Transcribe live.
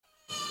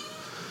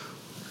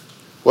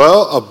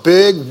Well, a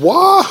big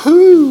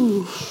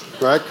wahoo,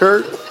 right,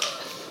 Kurt?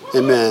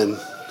 Amen.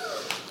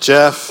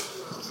 Jeff,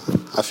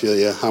 I feel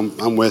you.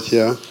 I'm with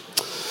you.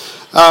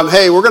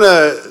 Hey, we're going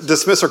to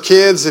dismiss our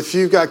kids. If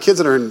you've got kids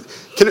that are in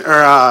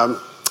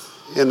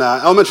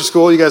elementary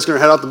school, you guys are going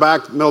to head out the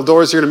back middle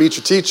doors here to meet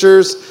your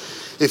teachers.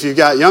 If you've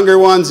got younger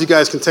ones, you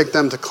guys can take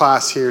them to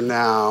class here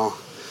now.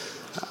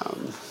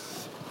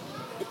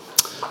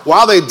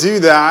 While they do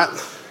that,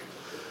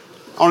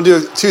 I want to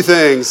do two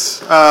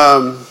things.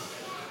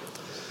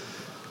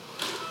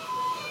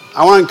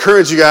 I want to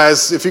encourage you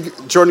guys.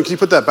 Jordan, can you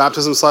put that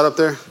baptism slide up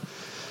there?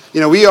 You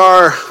know, we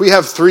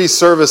have 3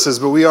 services,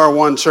 but we are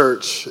one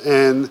church,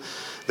 and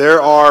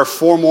there are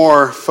 4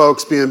 more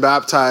folks being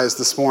baptized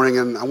this morning,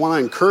 and I want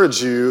to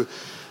encourage you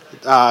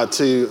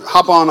to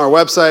hop on our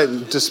website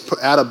and just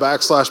add a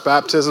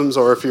 /baptisms,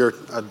 or if you're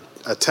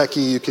a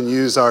techie, you can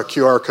use our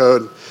QR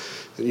code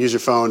and use your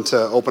phone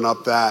to open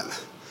up that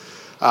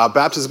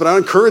baptism. But I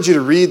encourage you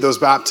to read those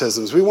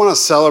baptisms. We want to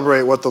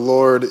celebrate what the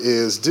Lord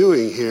is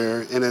doing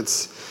here, and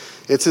it's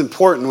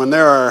important when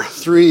there are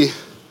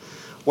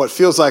what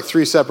feels like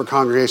 3 separate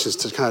congregations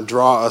to kind of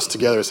draw us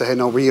together and say, hey,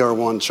 no, we are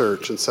one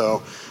church. And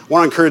so I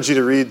want to encourage you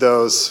to read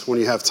those when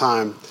you have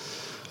time.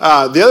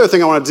 The other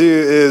thing I want to do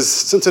is,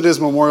 since it is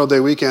Memorial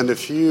Day weekend,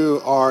 if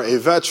you are a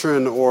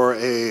veteran or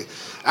a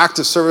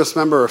active service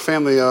member or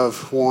family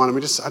of one, I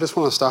just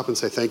want to stop and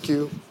say thank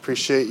you.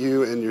 Appreciate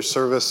you and your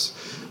service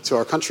to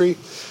our country.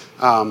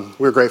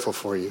 We're grateful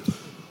for you.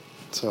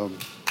 So,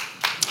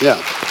 yeah.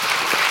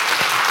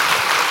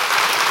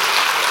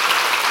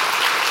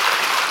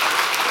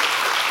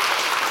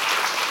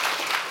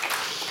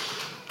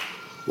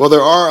 Well,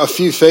 there are a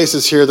few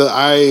faces here that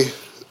I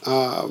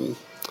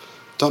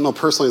don't know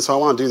personally, so I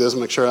want to do this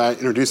and make sure I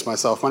introduce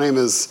myself. My name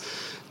is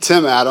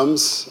Tim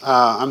Adams.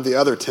 I'm the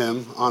other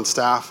Tim on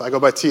staff. I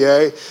go by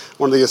TA,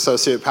 one of the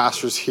associate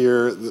pastors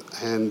here,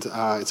 and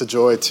it's a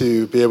joy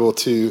to be able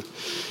to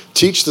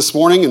teach this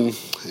morning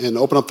and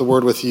open up the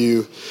Word with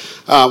you.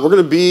 We're going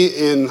to be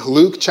in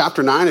Luke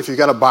chapter 9. If you've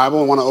got a Bible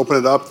and want to open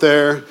it up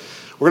there,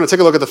 we're going to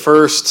take a look at the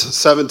first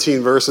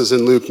 17 verses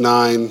in Luke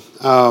 9.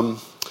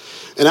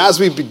 And as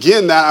we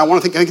begin that, I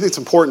think it's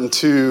important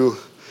to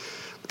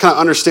kind of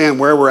understand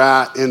where we're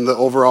at in the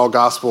overall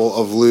Gospel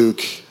of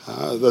Luke.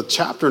 The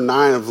chapter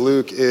 9 of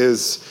Luke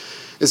is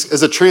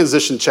a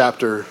transition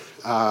chapter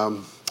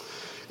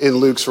in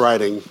Luke's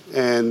writing.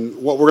 And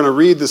what we're going to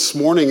read this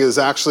morning is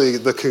actually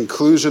the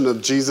conclusion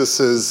of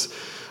Jesus's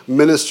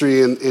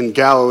ministry in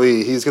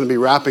Galilee. He's going to be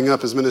wrapping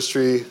up his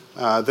ministry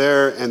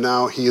there, and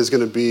now he is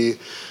going to be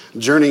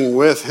journeying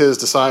with his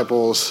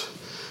disciples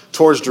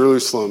towards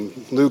Jerusalem.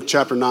 Luke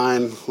chapter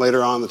 9,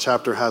 later on, the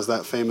chapter has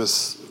that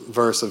famous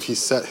verse of he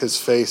set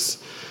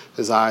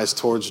his eyes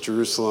towards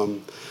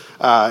Jerusalem.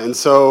 And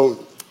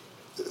so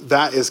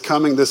that is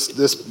coming.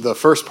 The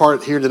first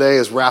part here today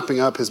is wrapping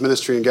up his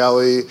ministry in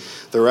Galilee.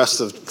 The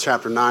rest of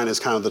chapter 9 is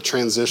kind of the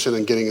transition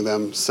and getting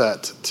them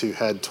set to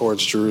head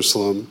towards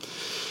Jerusalem.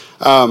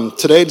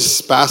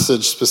 Today's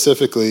passage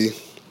specifically,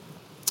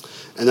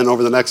 and then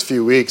over the next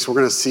few weeks, we're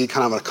going to see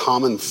kind of a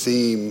common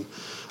theme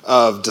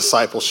of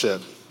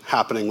discipleship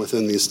happening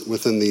within these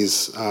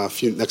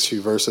next few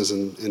verses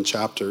and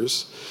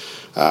chapters.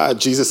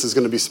 Jesus is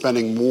going to be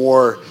spending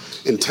more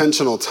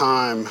intentional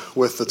time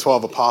with the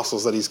 12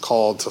 apostles that he's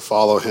called to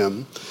follow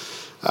him.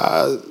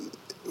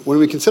 When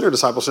we consider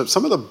discipleship,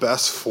 some of the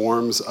best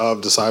forms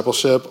of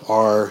discipleship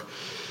are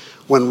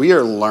when we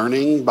are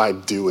learning by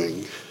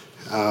doing.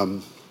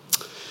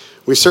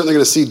 We're certainly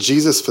going to see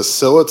Jesus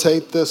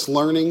facilitate this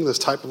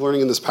type of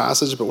learning in this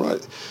passage, but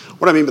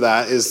what I mean by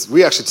that is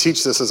we actually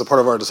teach this as a part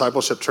of our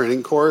discipleship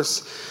training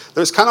course.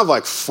 There's kind of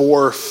like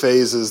 4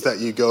 phases that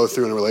you go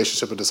through in a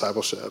relationship with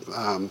discipleship.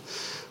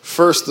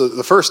 First,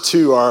 the first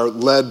 2 are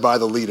led by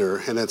the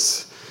leader, and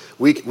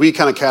we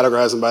kind of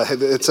categorize them by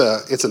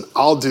it's an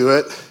I'll do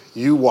it,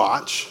 you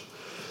watch.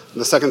 And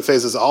the second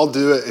phase is I'll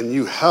do it and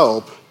you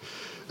help.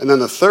 And then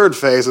the third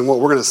phase, and what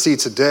we're going to see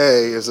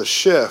today, is a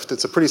shift.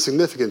 It's a pretty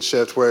significant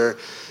shift where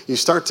you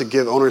start to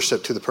give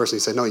ownership to the person.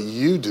 You say, no,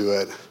 you do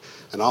it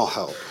and I'll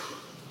help.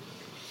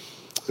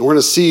 And we're going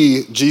to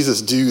see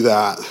Jesus do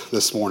that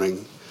this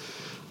morning.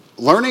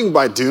 Learning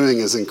by doing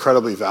is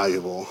incredibly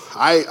valuable.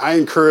 I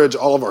encourage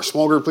all of our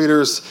small group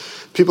leaders,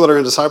 people that are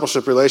in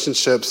discipleship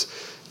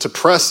relationships, to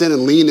press in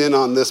and lean in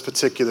on this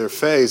particular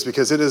phase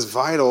because it is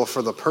vital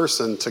for the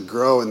person to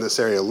grow in this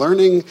area.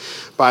 Learning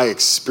by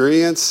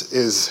experience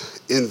is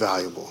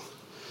invaluable.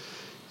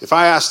 If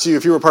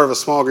you were part of a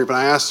small group and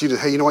I asked you to,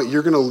 hey, you know what,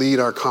 you're going to lead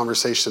our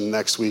conversation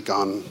next week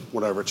on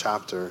whatever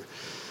chapter,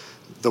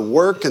 the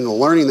work and the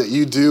learning that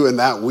you do in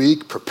that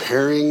week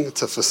preparing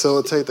to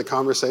facilitate the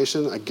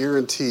conversation, I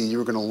guarantee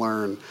you're going to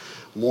learn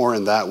more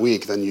in that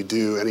week than you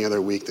do any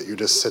other week that you're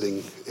just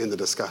sitting in the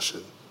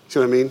discussion. See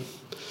what I mean?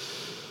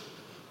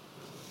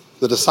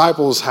 The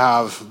disciples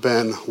have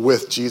been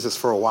with Jesus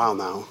for a while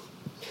now,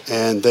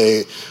 and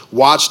they've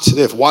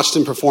watched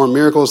him perform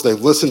miracles. They've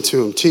listened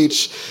to him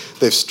teach.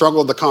 They've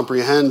struggled to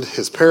comprehend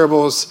his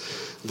parables.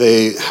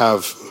 They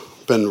have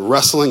been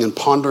wrestling and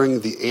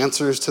pondering the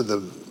answers to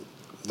the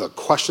the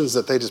questions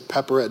that they just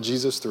pepper at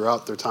Jesus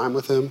throughout their time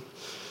with him.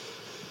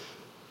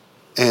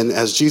 And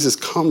as Jesus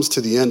comes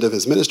to the end of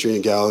his ministry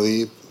in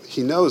Galilee,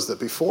 he knows that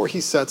before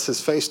he sets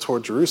his face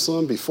toward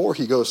Jerusalem, before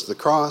he goes to the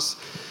cross,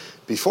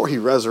 before he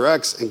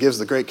resurrects and gives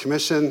the Great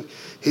Commission,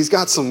 he's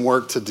got some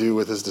work to do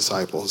with his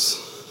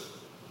disciples.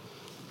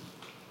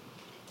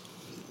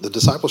 The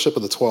discipleship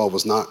of the 12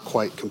 was not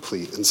quite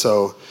complete. And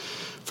so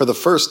for the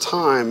first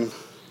time,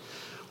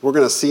 we're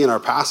going to see in our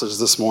passage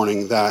this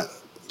morning that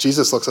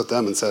Jesus looks at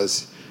them and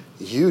says,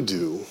 you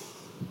do,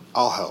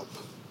 I'll help.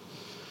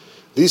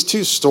 These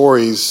two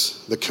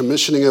stories, the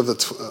commissioning of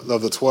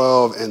the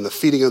 12 and the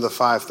feeding of the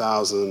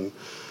 5,000,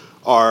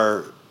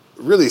 are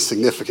really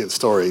significant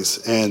stories.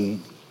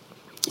 And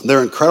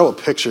they're incredible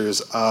pictures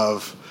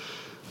of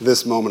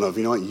this moment of,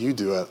 you know what, you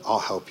do it, I'll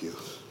help you.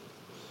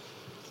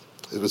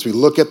 As we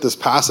look at this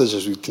passage,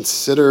 as we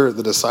consider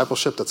the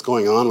discipleship that's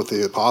going on with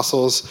the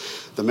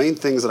apostles, the main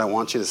things that I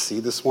want you to see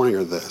this morning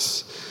are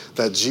this,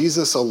 that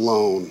Jesus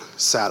alone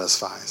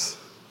satisfies.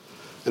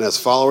 And as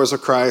followers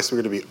of Christ,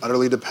 we're going to be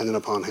utterly dependent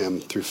upon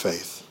him through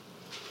faith.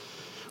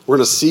 We're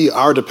going to see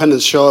our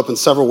dependence show up in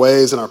several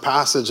ways in our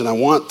passage, and I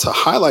want to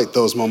highlight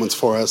those moments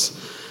for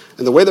us.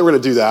 And the way that we're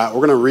going to do that, we're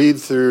going to read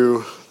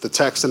through the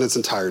text in its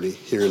entirety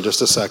here in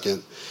just a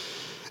second.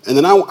 And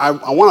then I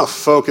want to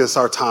focus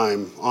our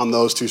time on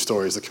those two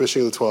stories, the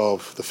commissioning of the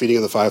 12, the feeding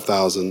of the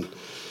 5,000.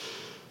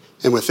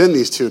 And within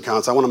these two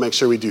accounts, I want to make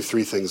sure we do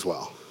three things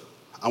well.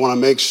 I want to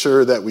make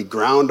sure that we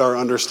ground our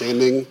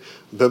understanding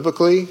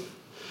biblically.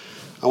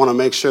 I want to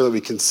make sure that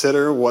we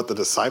consider what the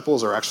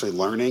disciples are actually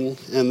learning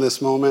in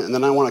this moment. And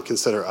then I want to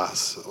consider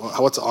us.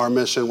 What's our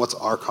mission? What's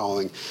our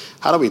calling?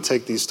 How do we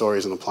take these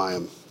stories and apply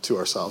them to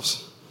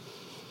ourselves?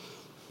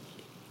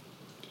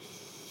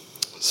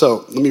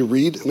 So let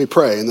me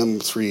pray, and then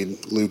let's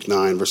read Luke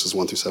 9, verses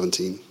 1 through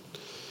 17.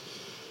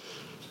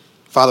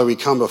 Father, we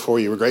come before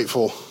you. We're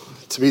grateful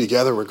to be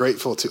together. We're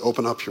grateful to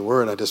open up your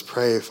word. I just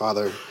pray,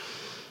 Father,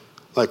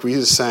 like we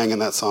just sang in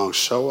that song,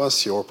 show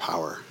us your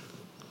power.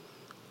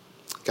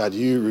 God,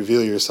 you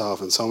reveal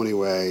yourself in so many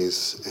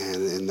ways,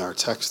 and in our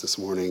text this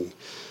morning,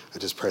 I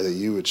just pray that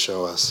you would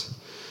show us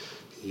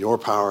your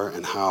power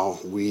and how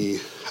we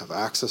have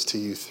access to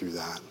you through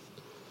that.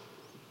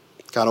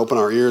 God, open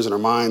our ears and our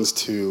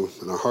minds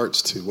and our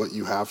hearts to what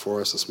you have for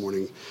us this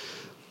morning.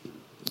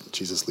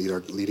 Jesus,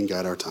 lead and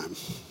guide our time.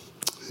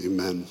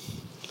 Amen.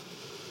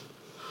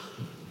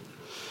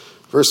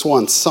 Verse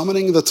 1,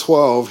 summoning the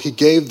 12, he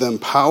gave them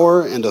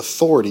power and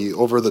authority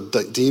over the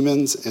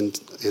demons and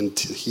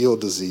to heal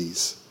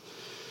disease.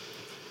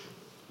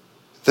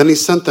 Then he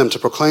sent them to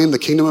proclaim the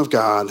kingdom of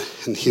God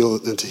and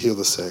to heal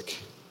the sick.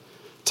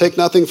 Take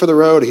nothing for the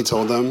road, he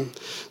told them.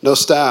 No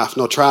staff,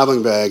 no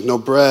traveling bag, no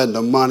bread,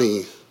 no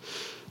money.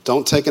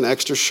 Don't take an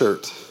extra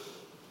shirt.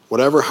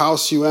 Whatever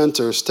house you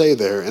enter, stay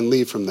there and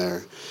leave from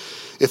there.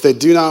 If they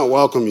do not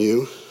welcome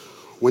you,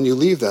 when you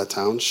leave that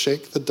town,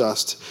 shake the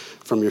dust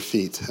from your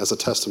feet as a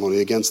testimony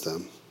against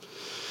them.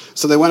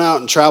 So they went out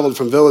and traveled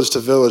from village to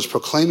village,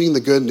 proclaiming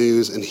the good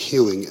news and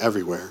healing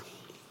everywhere.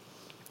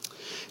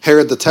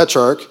 Herod the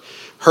Tetrarch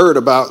heard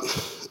about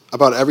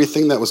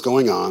everything that was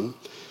going on.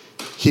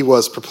 He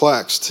was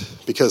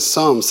perplexed because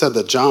some said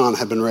that John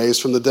had been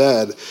raised from the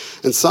dead,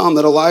 and some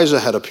that Elijah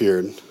had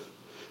appeared,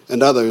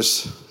 and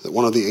others that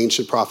one of the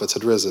ancient prophets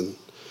had risen.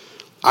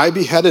 I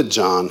beheaded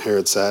John,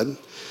 Herod said,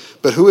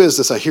 but who is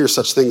this I hear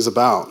such things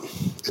about?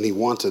 And he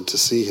wanted to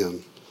see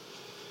him.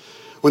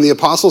 When the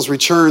apostles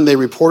returned, they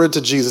reported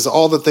to Jesus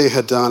all that they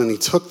had done, and he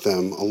took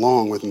them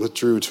along and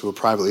withdrew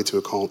privately to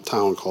a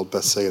town called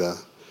Bethsaida.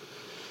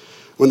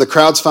 When the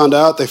crowds found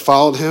out, they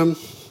followed him.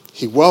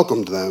 He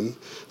welcomed them,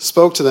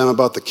 spoke to them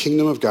about the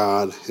kingdom of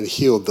God, and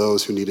healed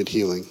those who needed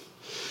healing.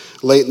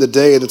 Late in the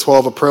day, the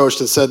 12 approached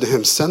and said to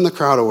him, send the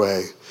crowd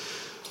away,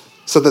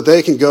 so that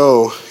they can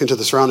go into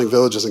the surrounding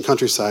villages and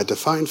countryside to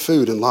find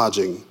food and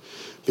lodging,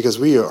 because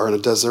we are in a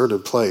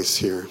deserted place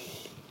here.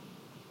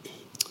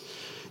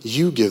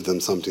 You give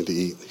them something to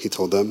eat, he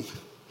told them.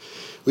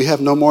 We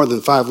have no more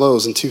than 5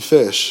 loaves and 2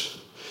 fish.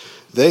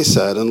 They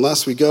said,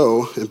 unless we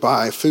go and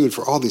buy food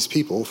for all these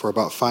people, for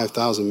about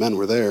 5,000 men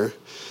were there.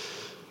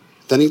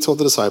 Then he told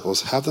the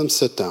disciples, have them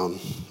sit down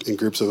in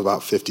groups of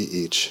about 50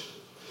 each.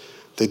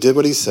 They did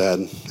what he said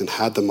and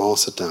had them all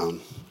sit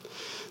down.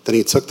 Then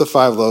he took the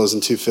 5 loaves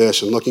and 2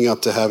 fish, and looking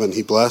up to heaven,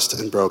 he blessed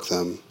and broke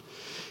them.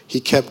 He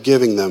kept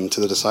giving them to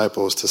the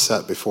disciples to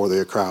set before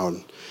the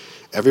crowd.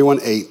 Everyone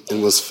ate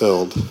and was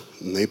filled,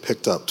 and they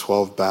picked up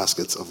 12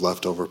 baskets of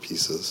leftover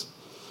pieces.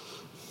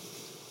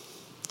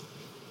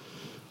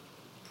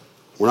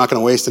 We're not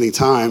going to waste any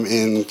time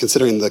in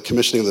considering the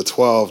commissioning of the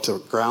 12 to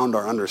ground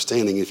our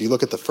understanding. If you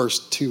look at the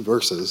first 2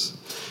 verses,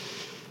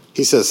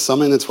 he says,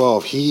 summoning the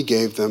 12, he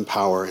gave them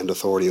power and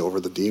authority over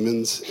the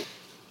demons,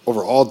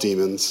 over all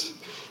demons,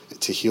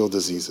 to heal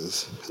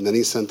diseases. And then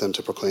he sent them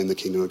to proclaim the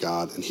kingdom of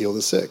God and heal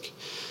the sick.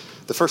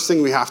 The first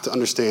thing we have to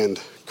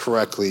understand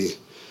correctly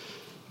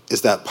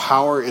is that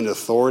power and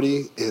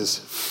authority is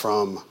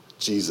from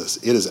Jesus.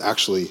 It is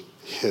actually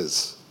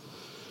his.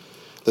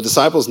 The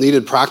disciples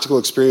needed practical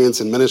experience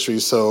in ministry,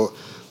 so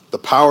the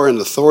power and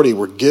authority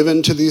were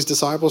given to these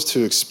disciples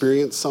to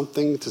experience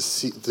something,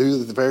 to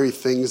do the very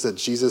things that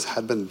Jesus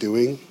had been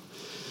doing.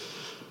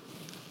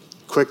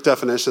 Quick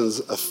definitions: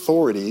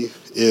 authority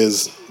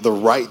is the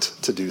right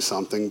to do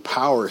something.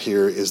 Power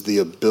here is the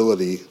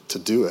ability to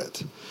do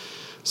it.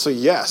 So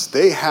yes,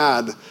 they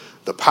had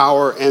the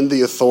power and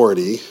the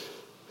authority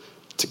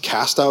to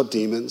cast out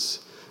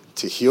demons,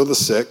 to heal the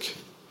sick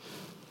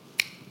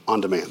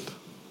on demand.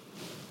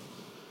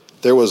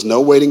 There was no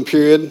waiting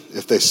period.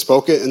 If they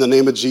spoke it in the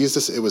name of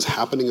Jesus, it was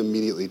happening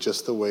immediately,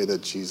 just the way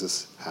that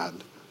Jesus had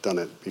done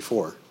it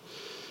before.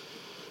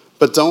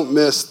 But don't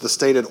miss the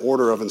stated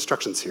order of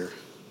instructions here.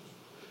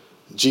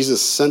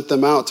 Jesus sent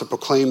them out to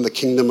proclaim the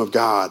kingdom of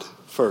God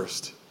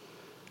first,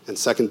 and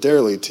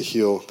secondarily to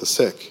heal the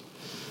sick.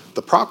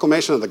 The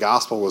proclamation of the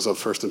gospel was of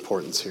first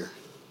importance here.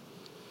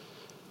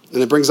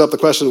 And it brings up the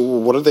question,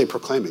 well, what are they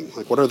proclaiming?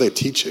 Like, what are they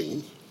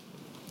teaching?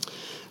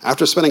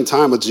 After spending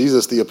time with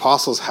Jesus, the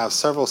apostles have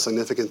several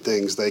significant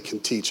things they can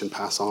teach and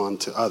pass on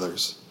to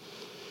others.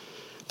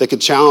 They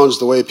could challenge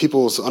the way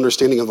people's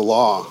understanding of the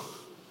law,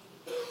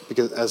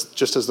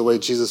 just as the way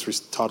Jesus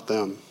taught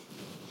them.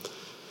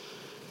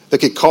 They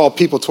could call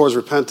people towards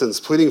repentance,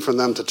 pleading for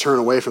them to turn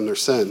away from their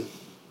sin.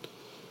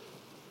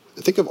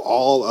 And think of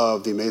all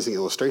of the amazing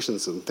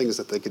illustrations and things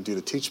that they could do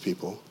to teach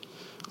people.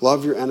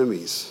 Love your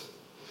enemies.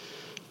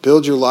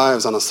 Build your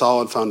lives on a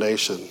solid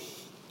foundation.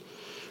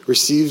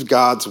 Receive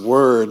God's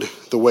word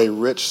the way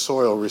rich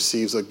soil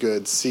receives a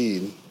good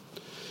seed.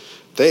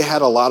 They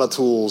had a lot of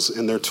tools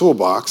in their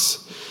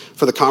toolbox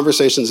for the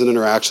conversations and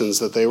interactions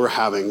that they were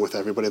having with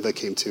everybody they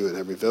came to in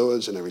every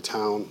village and every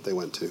town they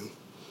went to.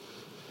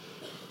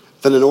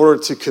 Then in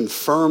order to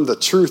confirm the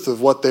truth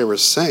of what they were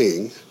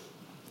saying,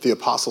 the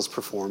apostles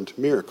performed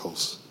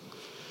miracles.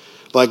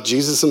 Like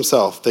Jesus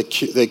himself, they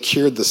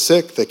cured the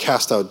sick, they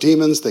cast out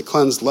demons, they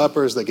cleansed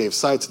lepers, they gave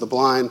sight to the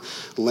blind,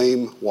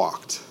 lame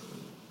walked.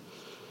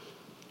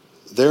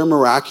 Their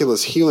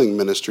miraculous healing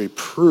ministry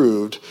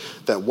proved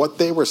that what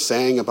they were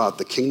saying about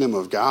the kingdom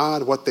of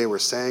God, what they were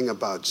saying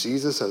about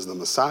Jesus as the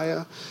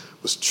Messiah,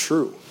 was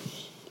true.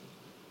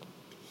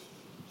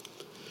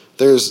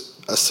 There's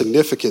a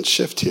significant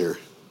shift here.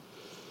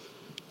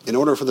 In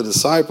order for the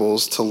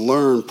disciples to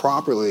learn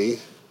properly,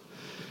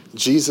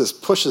 Jesus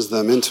pushes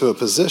them into a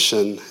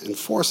position and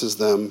forces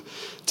them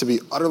to be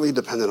utterly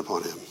dependent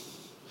upon him.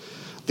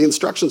 The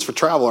instructions for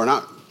travel are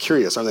not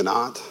curious, are they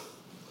not?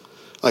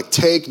 Like,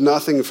 take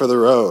nothing for the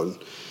road.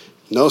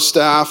 No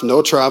staff,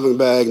 no traveling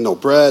bag, no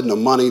bread, no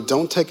money.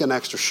 Don't take an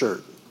extra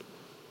shirt.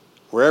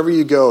 Wherever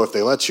you go, if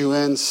they let you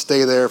in,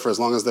 stay there for as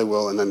long as they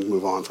will and then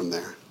move on from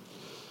there.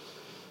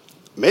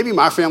 Maybe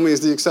my family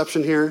is the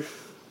exception here,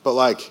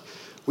 but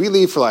we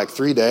leave for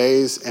 3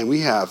 days and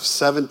we have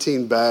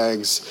 17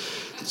 bags,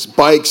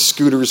 bikes,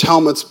 scooters,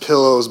 helmets,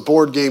 pillows,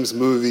 board games,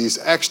 movies,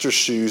 extra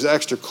shoes,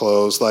 extra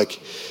clothes.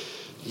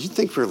 You'd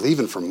think we're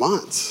leaving for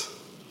months.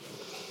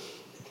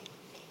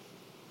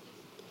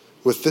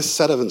 With this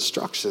set of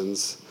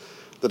instructions,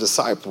 the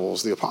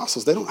disciples, the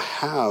apostles, they don't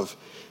have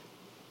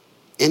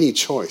any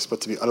choice but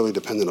to be utterly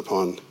dependent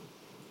upon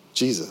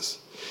Jesus.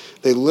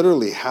 They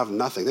literally have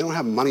nothing. They don't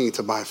have money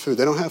to buy food.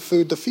 They don't have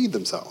food to feed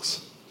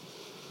themselves.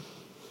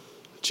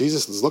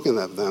 Jesus is looking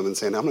at them and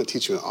saying, I'm going to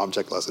teach you an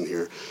object lesson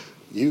here.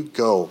 You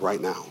go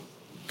right now.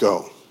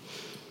 Go.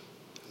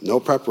 No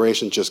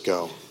preparation, just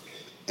go.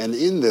 And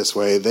in this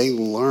way, they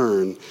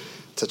learn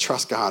to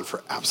trust God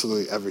for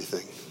absolutely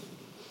everything.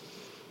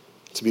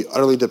 To be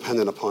utterly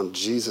dependent upon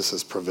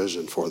Jesus'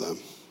 provision for them.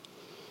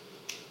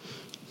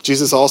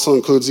 Jesus also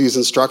includes these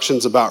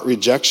instructions about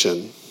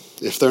rejection.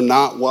 If they're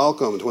not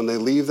welcomed when they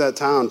leave that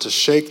town, to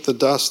shake the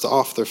dust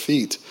off their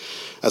feet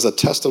as a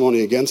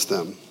testimony against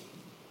them.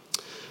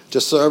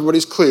 Just so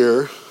everybody's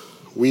clear,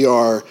 we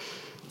are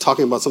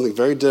talking about something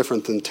very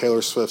different than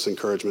Taylor Swift's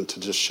encouragement to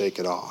just shake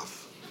it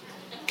off.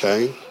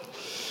 Okay?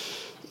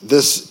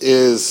 This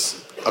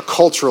is a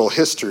cultural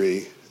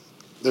history.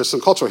 There's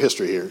some cultural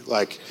history here.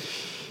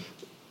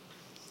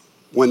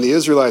 When the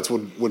Israelites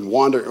would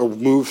wander or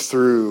move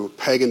through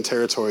pagan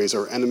territories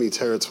or enemy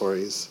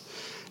territories,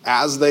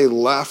 as they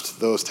left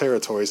those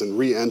territories and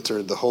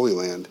re-entered the Holy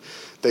Land,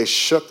 they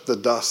shook the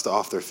dust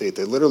off their feet.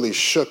 They literally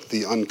shook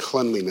the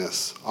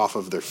uncleanliness off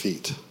of their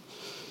feet.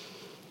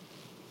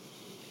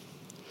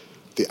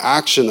 The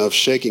action of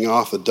shaking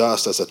off the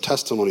dust as a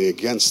testimony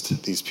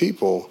against these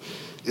people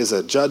is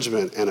a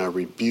judgment and a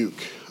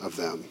rebuke of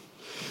them.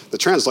 The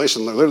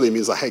translation literally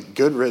means hey,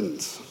 good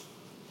riddance.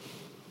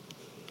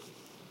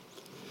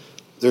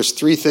 There's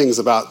 3 things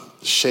about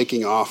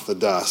shaking off the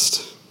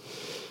dust.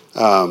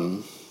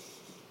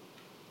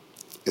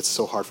 It's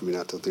so hard for me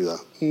not to do that.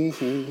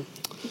 Mm-hmm.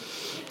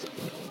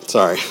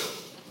 Sorry.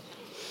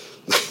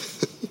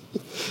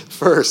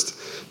 First,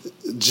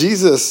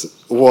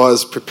 Jesus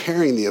was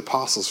preparing the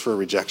apostles for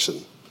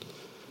rejection.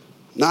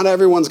 Not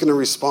everyone's going to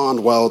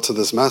respond well to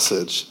this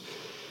message.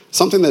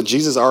 Something that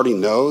Jesus already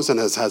knows and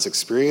has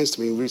experienced.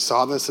 We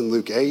saw this in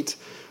Luke 8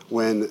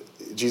 when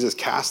Jesus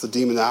cast the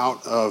demon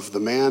out of the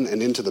man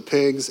and into the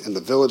pigs, and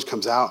the village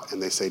comes out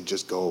and they say,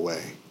 just go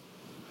away.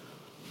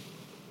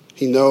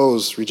 He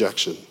knows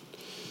rejection.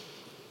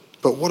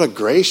 But what a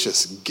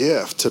gracious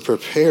gift to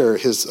prepare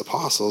his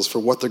apostles for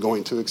what they're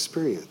going to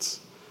experience.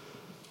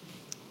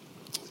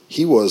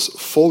 He was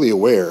fully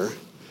aware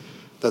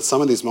that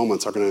some of these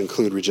moments are going to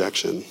include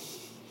rejection,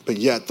 but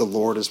yet the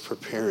Lord is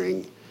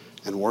preparing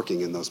and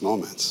working in those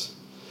moments.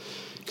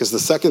 Because the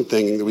second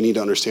thing that we need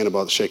to understand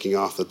about shaking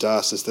off the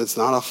dust is that it's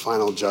not a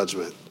final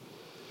judgment.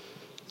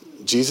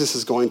 Jesus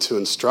is going to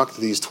instruct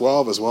these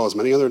 12 as well as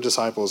many other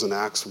disciples in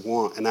Act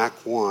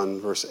 1,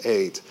 verse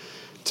 8,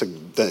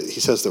 that he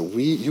says that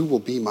you will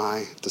be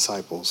my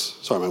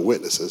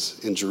witnesses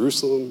in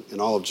Jerusalem,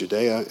 in all of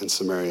Judea and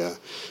Samaria,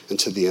 and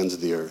to the ends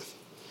of the earth.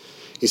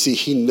 You see,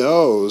 he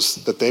knows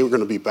that they were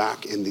going to be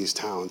back in these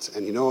towns.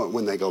 And you know what?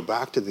 When they go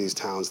back to these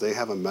towns, they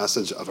have a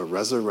message of a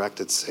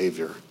resurrected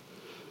Savior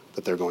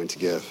that they're going to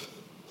give.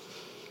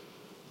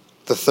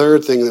 The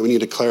third thing that we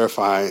need to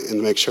clarify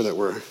and make sure that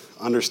we're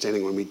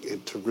understanding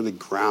to really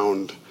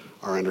ground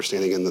our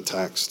understanding in the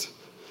text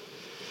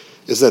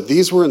is that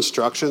these were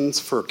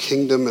instructions for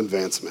kingdom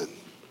advancement,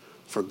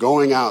 for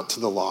going out to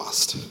the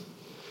lost.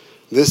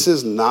 This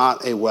is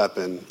not a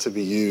weapon to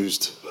be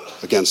used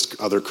against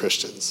other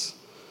Christians.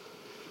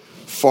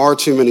 Far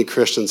too many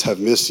Christians have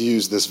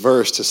misused this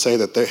verse to say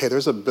that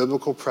there's a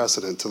biblical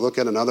precedent to look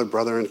at another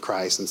brother in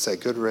Christ and say,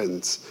 good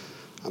riddance,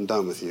 I'm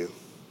done with you.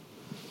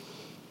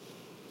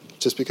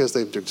 Just because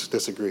they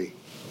disagree.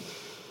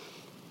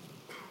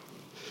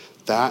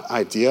 That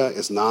idea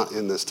is not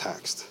in this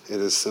text. It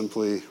is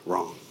simply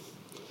wrong.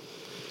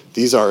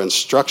 These are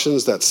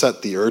instructions that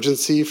set the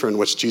urgency for in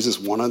which Jesus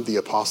wanted the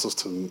apostles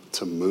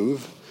to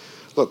move.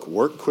 Look,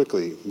 work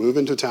quickly, move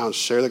into town,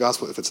 share the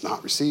gospel. If it's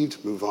not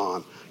received, move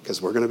on,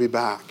 because we're going to be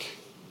back.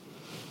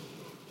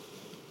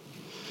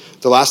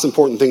 The last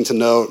important thing to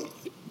note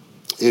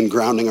in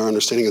grounding our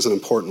understanding is an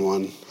important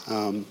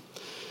one,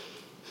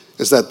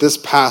 is that this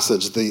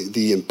passage,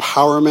 the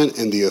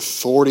empowerment and the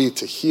authority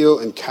to heal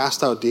and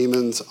cast out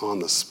demons on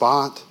the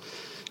spot,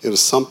 it was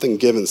something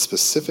given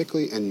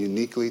specifically and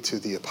uniquely to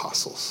the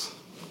apostles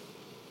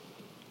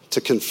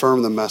to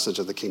confirm the message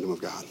of the kingdom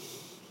of God.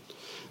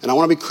 And I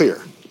want to be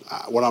clear.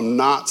 What I'm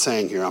not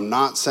saying here, I'm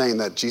not saying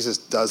that Jesus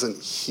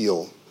doesn't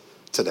heal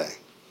today.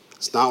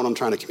 It's not what I'm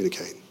trying to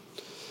communicate.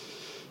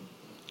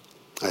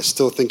 I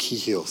still think he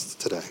heals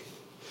today.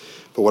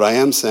 But what I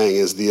am saying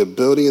is the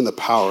ability and the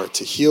power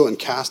to heal and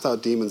cast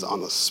out demons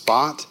on the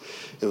spot,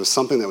 it was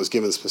something that was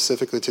given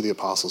specifically to the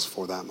apostles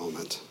for that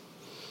moment.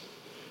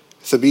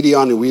 Thabiti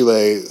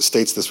Anyabwile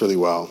states this really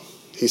well.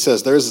 He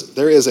says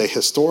there is a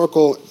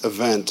historical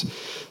event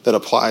that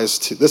applies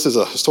to, this is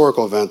a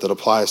historical event that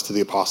applies to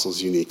the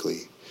apostles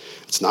uniquely.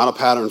 It's not a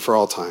pattern for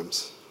all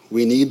times.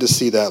 We need to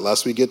see that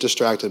lest we get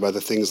distracted by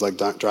the things like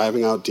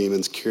driving out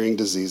demons, curing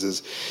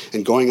diseases,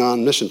 and going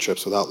on mission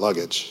trips without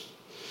luggage.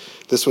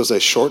 This was a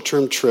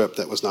short-term trip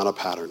that was not a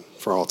pattern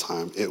for all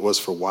time. It was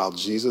for while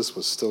Jesus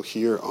was still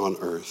here on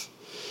earth.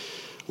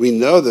 We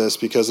know this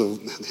because of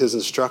his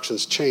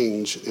instructions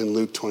change in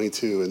Luke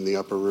 22 in the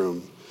upper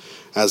room.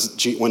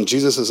 When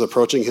Jesus is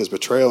approaching his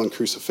betrayal and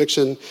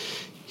crucifixion,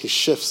 he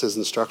shifts his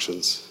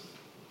instructions.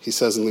 He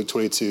says in Luke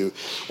 22,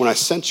 when I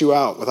sent you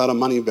out without a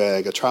money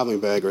bag, a traveling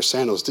bag, or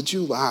sandals, did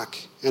you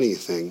lack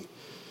anything?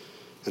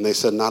 And they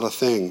said, not a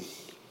thing.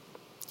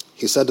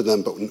 He said to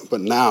them,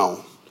 but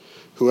now,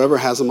 whoever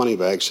has a money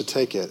bag should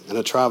take it, and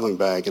a traveling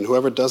bag, and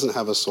whoever doesn't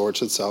have a sword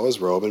should sell his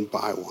robe and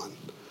buy one.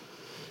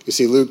 You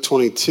see, Luke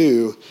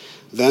 22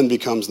 then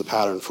becomes the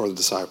pattern for the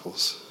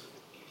disciples.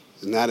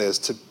 And that is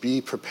to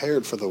be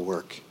prepared for the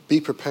work.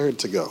 Be prepared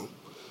to go.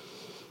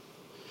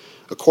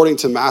 According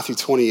to Matthew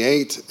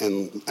 28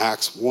 and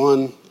Acts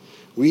 1,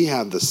 we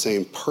have the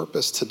same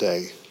purpose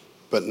today,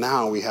 but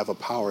now we have a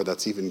power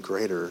that's even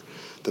greater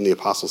than the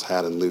apostles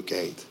had in Luke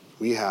 8.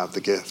 We have the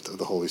gift of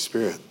the Holy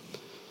Spirit.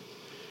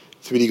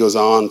 Thabiti goes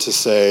on to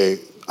say,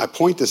 I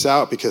point this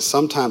out because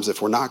sometimes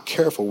if we're not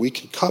careful, we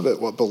can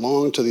covet what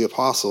belonged to the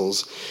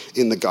apostles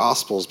in the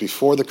Gospels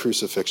before the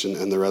crucifixion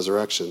and the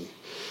resurrection.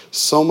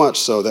 So much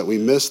so that we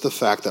miss the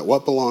fact that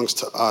what belongs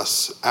to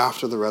us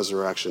after the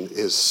resurrection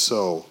is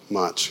so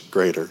much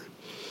greater.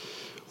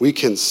 We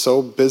can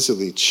so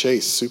busily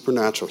chase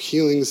supernatural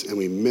healings and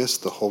we miss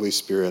the Holy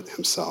Spirit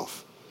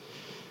himself.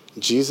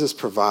 Jesus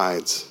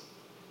provides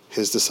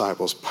his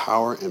disciples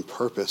power and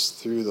purpose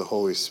through the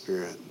Holy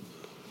Spirit.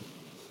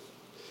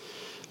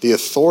 The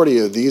authority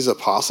of these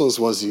apostles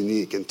was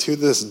unique, and to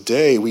this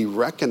day, we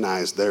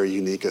recognize their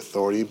unique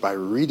authority by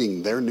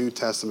reading their New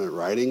Testament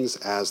writings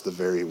as the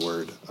very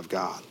Word of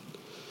God.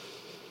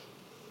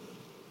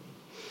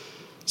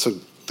 So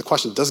the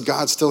question, does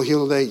God still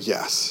heal today?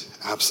 Yes,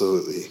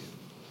 absolutely.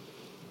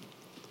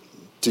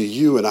 Do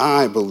you and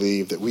I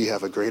believe that we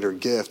have a greater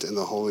gift in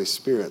the Holy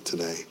Spirit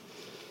today?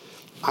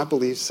 I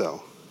believe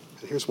so,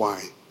 and here's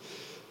why.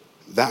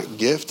 That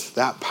gift,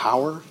 that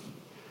power,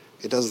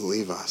 it doesn't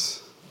leave us.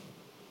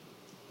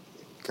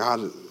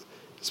 God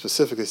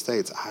specifically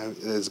states,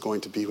 it is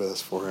going to be with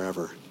us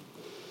forever.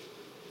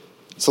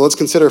 So let's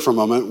consider for a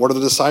moment, what are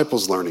the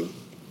disciples learning?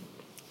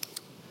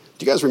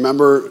 Do you guys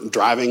remember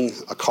driving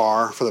a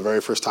car for the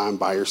very first time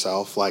by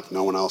yourself, like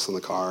no one else in the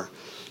car?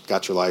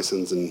 Got your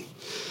license, and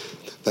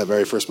that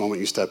very first moment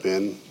you step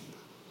in.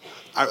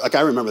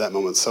 I remember that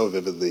moment so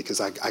vividly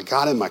because I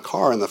got in my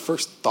car and the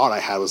first thought I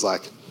had was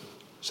like,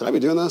 should I be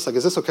doing this? Like,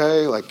 is this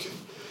okay? Like,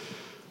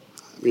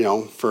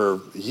 for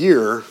a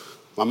year,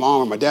 my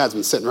mom or my dad's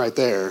been sitting right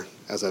there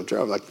as I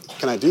drove. Like,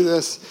 can I do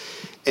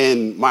this?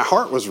 And my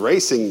heart was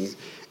racing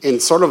in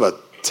sort of a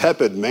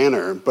tepid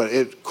manner, but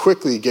it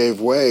quickly gave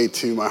way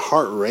to my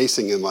heart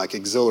racing in like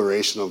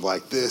exhilaration of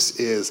like, this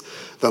is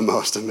the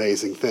most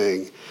amazing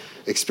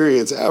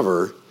experience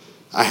ever.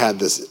 I had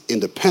this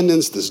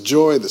independence, this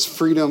joy, this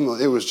freedom.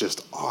 It was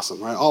just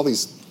awesome, right? All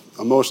these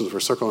emotions were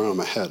circling around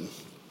my head.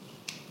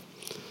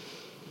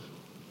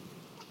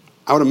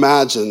 I would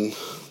imagine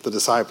the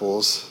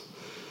disciples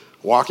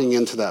walking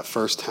into that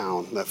first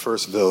town, that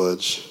first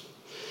village,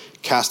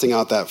 casting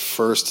out that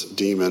first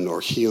demon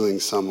or healing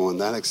someone.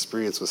 That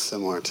experience was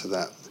similar to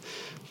that,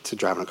 to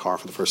driving a car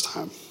for the first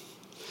time.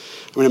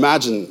 I mean,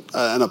 imagine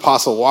an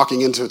apostle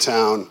walking into a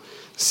town,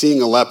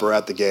 seeing a leper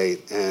at the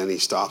gate, and he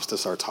stops to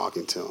start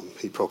talking to him.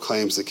 He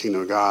proclaims the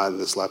kingdom of God,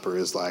 and this leper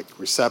is like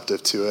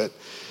receptive to it.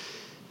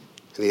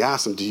 And he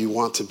asks him, do you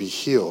want to be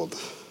healed?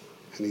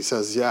 And he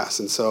says, yes.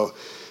 And so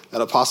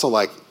that apostle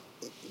like,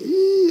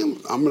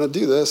 I'm going to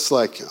do this.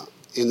 Like,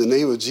 in the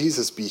name of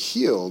Jesus, be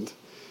healed.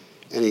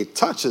 And he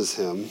touches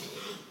him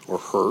or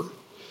her.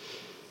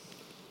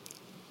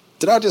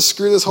 Did I just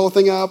screw this whole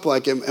thing up?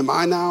 Like, am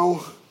I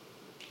now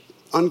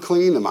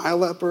unclean? Am I a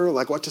leper?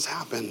 Like, what just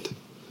happened?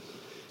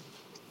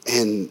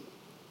 And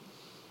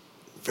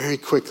very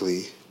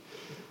quickly,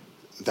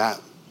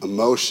 that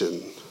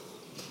emotion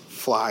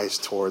flies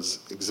towards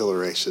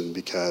exhilaration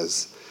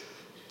because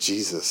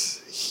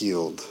Jesus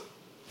healed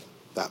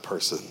that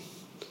person.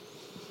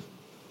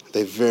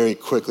 They very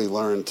quickly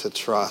learned to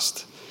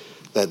trust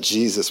that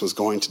Jesus was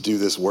going to do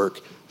this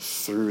work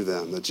through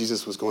them, that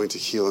Jesus was going to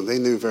heal them. They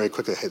knew very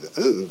quickly, hey,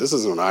 this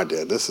isn't what I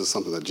did. This is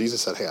something that Jesus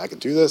said, hey, I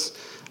could do this.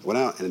 I went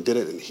out and did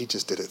it, and he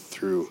just did it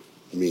through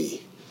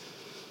me.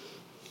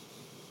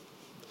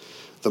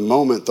 The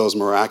moment those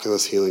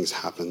miraculous healings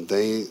happened,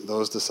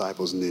 those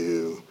disciples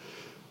knew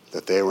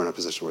that they were in a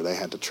position where they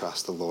had to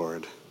trust the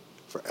Lord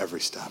for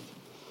every step.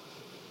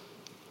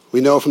 We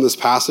know from this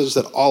passage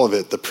that all of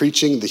it, the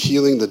preaching, the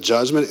healing, the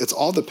judgment, it's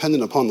all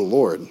dependent upon the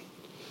Lord.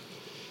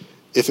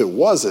 If it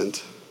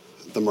wasn't,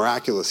 the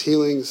miraculous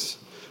healings,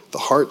 the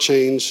heart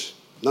change,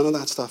 none of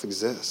that stuff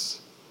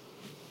exists.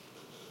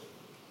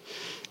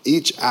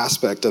 Each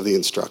aspect of the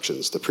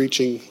instructions, the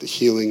preaching, the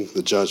healing,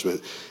 the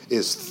judgment,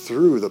 is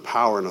through the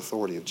power and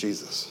authority of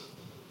Jesus.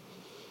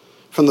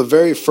 From the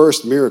very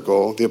first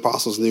miracle, the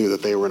apostles knew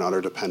that they were in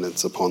utter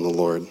dependence upon the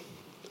Lord.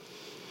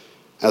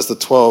 As the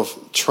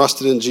 12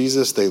 trusted in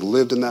Jesus, they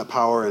lived in that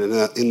power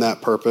and in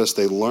that purpose.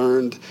 They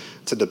learned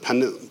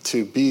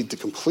to be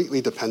completely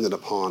dependent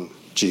upon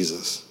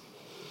Jesus.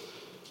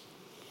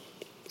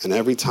 And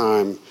every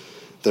time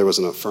there was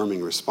an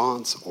affirming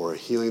response or a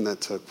healing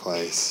that took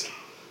place,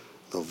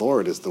 the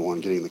Lord is the one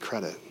getting the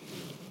credit.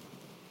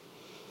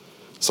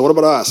 So what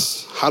about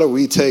us? How do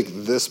we take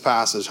this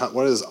passage?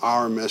 What is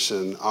our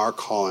mission, our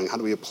calling? How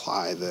do we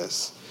apply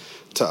this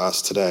to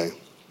us today?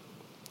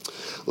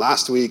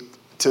 Last week,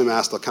 Tim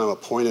asked a kind of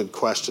a pointed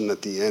question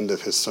at the end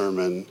of his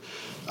sermon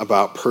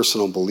about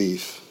personal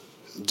belief.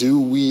 Do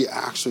we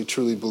actually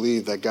truly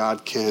believe that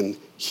God can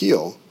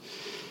heal?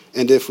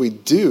 And if we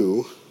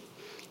do,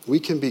 we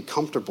can be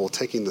comfortable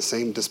taking the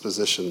same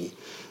disposition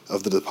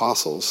of the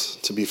apostles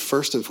to be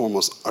first and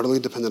foremost utterly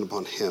dependent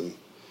upon him.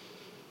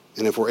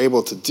 And if we're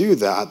able to do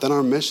that, then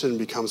our mission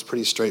becomes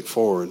pretty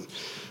straightforward,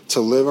 to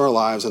live our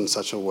lives in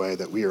such a way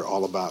that we are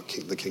all about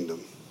the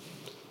kingdom.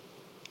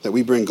 That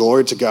we bring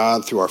glory to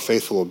God through our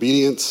faithful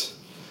obedience.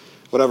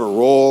 Whatever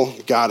role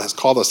God has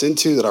called us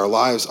into, that our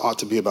lives ought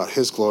to be about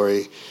his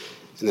glory.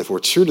 And if we're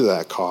true to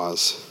that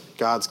cause,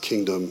 God's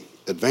kingdom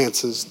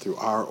advances through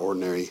our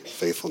ordinary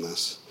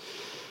faithfulness.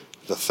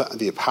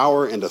 The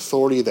power and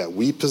authority that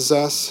we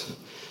possess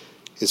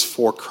is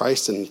for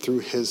Christ and through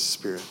his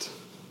Spirit.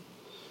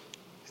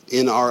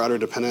 In our utter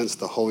dependence,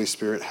 the Holy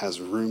Spirit has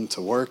room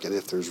to work, and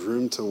if there's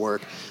room to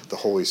work, the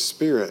Holy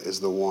Spirit is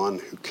the one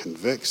who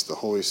convicts. The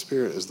Holy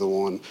Spirit is the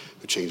one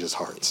who changes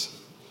hearts.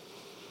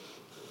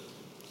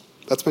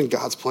 That's been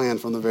God's plan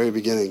from the very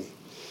beginning,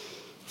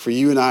 for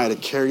you and I to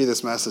carry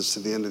this message to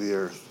the end of the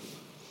earth.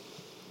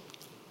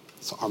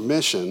 So our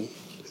mission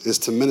is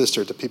to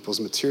minister to people's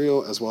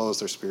material as well as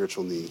their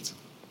spiritual needs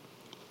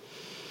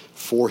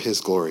for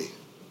his glory.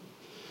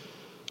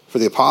 For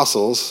the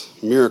apostles,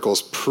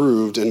 miracles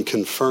proved and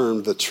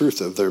confirmed the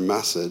truth of their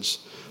message.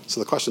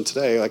 So the question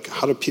today,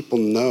 how do people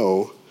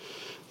know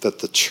that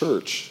the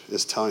church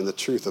is telling the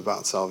truth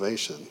about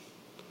salvation?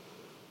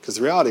 Because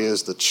the reality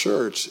is the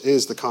church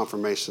is the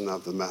confirmation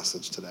of the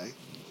message today.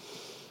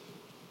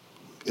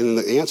 And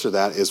the answer to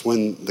that is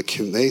when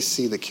they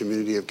see the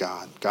community of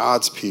God,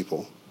 God's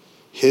people,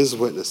 his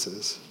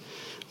witnesses,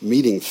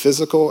 meeting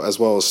physical as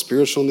well as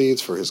spiritual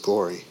needs for his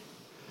glory.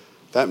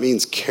 That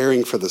means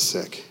caring for the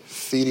sick,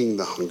 feeding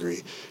the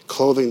hungry,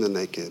 clothing the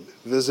naked,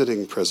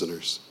 visiting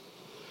prisoners,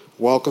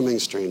 welcoming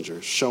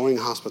strangers, showing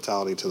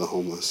hospitality to the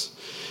homeless.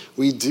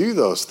 We do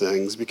those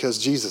things because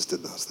Jesus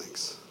did those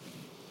things.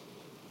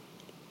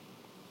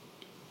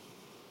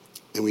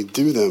 And we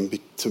do them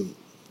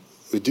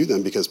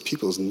because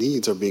people's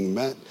needs are being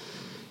met,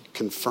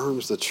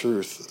 confirms the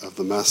truth of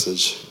the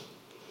message.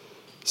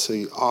 So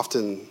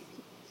often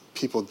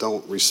people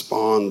don't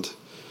respond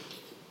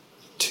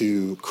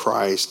to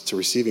Christ, to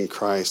receiving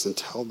Christ,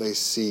 until they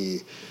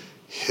see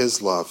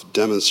his love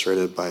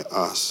demonstrated by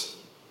us.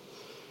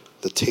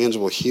 The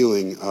tangible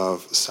healing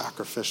of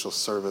sacrificial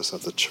service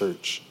of the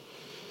church.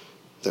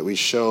 That we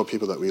show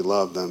people that we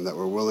love them, that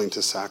we're willing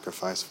to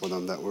sacrifice for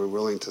them, that we're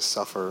willing to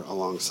suffer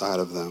alongside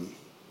of them.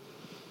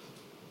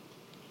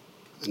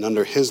 And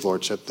under his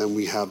lordship, then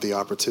we have the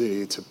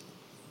opportunity to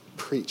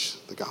preach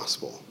the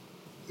gospel.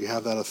 We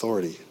have that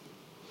authority.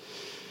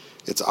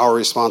 It's our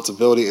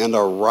responsibility and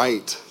our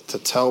right to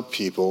tell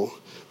people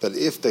that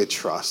if they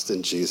trust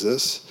in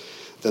Jesus,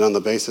 then on the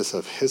basis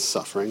of his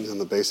suffering, on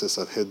the basis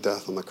of his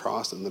death on the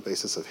cross, on the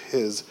basis of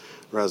his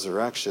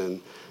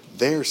resurrection,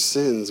 their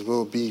sins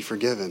will be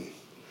forgiven.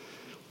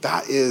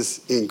 That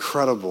is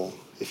incredible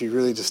if you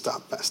really just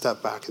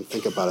step back and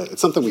think about it.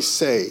 It's something we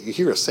say. You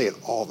hear us say it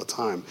all the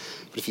time.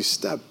 But if you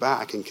step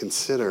back and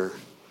consider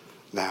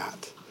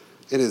that,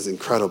 it is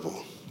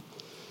incredible.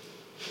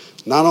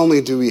 Not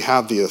only do we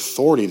have the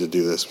authority to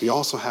do this, we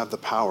also have the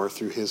power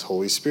through his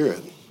Holy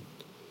Spirit.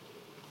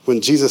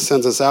 When Jesus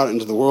sends us out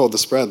into the world to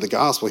spread the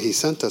gospel, he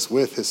sent us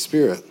with his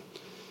Spirit.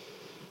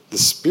 The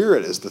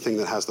Spirit is the thing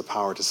that has the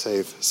power to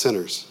save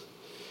sinners.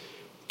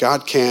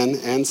 God can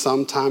and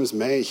sometimes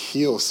may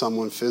heal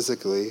someone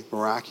physically,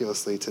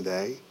 miraculously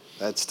today.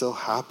 That still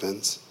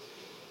happens.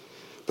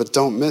 But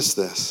don't miss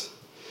this.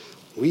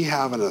 We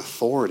have an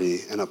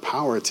authority and a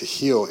power to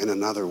heal in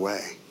another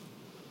way.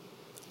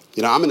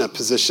 You know, I'm in a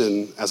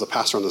position as a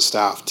pastor on the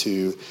staff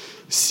to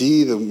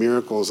see the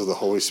miracles of the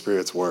Holy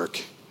Spirit's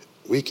work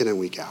week in and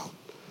week out.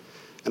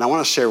 And I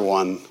want to share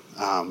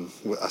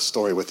a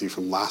story with you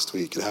from last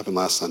week. It happened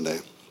last Sunday.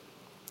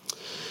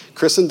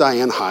 Chris and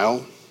Diane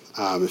Heil,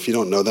 if you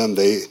don't know them,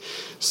 they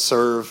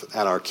serve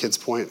at our Kids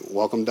Point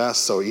welcome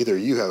desk. So either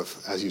you have,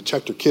 as you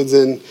checked your kids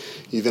in,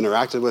 you've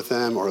interacted with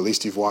them, or at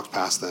least you've walked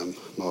past them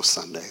most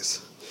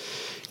Sundays.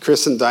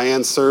 Chris and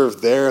Diane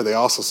serve there. They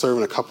also serve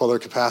in a couple other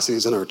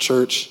capacities in our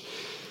church.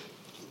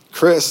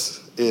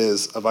 Chris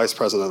is a vice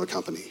president of a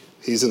company.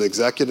 He's an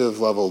executive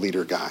level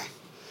leader guy.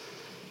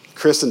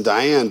 Chris and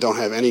Diane don't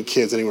have any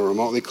kids anywhere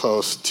remotely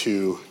close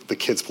to the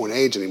Kids Point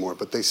age anymore,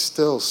 but they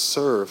still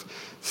serve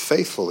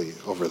faithfully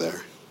over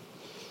there.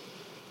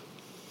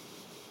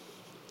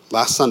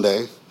 Last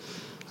Sunday,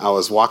 I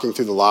was walking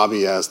through the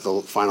lobby as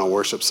the final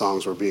worship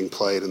songs were being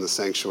played in the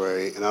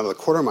sanctuary, and out of the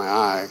corner of my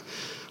eye,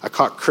 I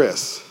caught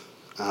Chris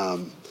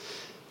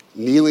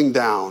kneeling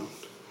down,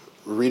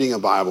 reading a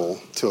Bible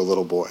to a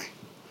little boy.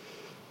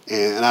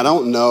 And I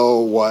don't know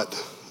what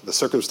the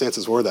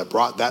circumstances were that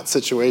brought that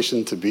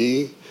situation to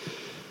be,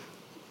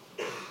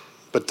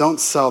 but don't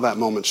sell that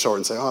moment short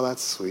and say, oh,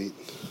 that's sweet.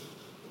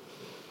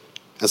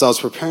 As I was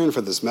preparing for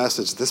this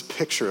message, this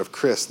picture of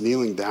Chris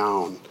kneeling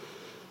down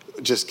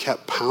just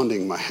kept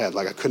pounding my head,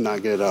 like I could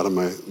not get it out of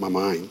my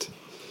mind.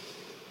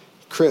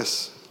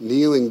 Chris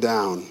kneeling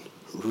down,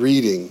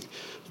 reading,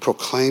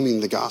 proclaiming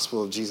the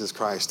gospel of Jesus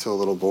Christ to a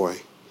little boy.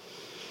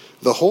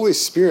 The Holy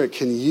Spirit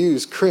can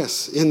use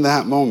Chris in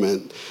that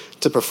moment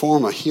to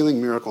perform a healing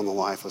miracle in the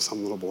life of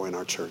some little boy in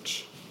our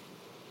church.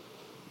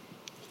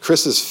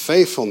 Chris's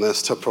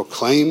faithfulness to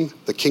proclaim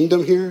the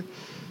kingdom here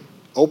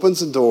opens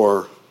the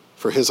door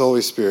for his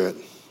Holy Spirit.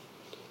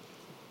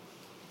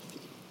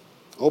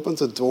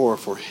 Opens a door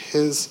for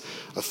his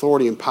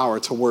authority and power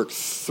to work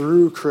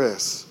through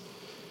Chris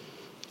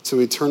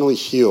to eternally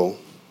heal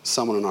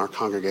someone in our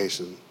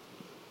congregation.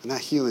 And that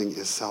healing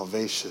is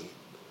salvation.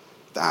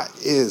 That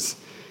is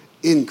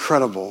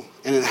incredible.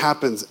 And it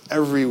happens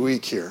every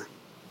week here.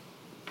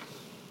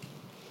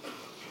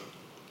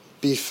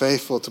 Be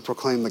faithful to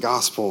proclaim the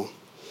gospel.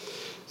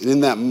 And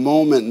in that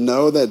moment,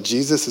 know that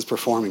Jesus is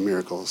performing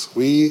miracles.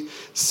 We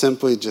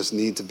simply just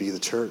need to be the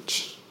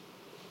church.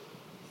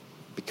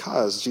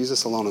 Because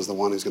Jesus alone is the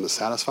one who's going to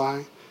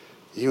satisfy.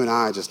 You and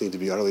I just need to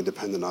be utterly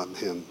dependent on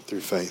him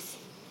through faith.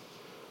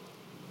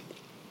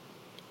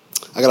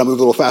 I got to move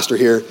a little faster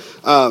here.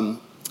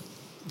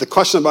 The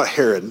question about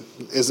Herod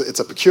it's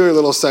a peculiar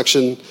little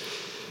section.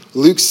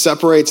 Luke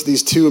separates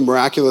these two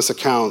miraculous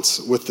accounts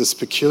with this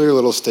peculiar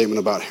little statement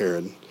about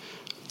Herod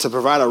to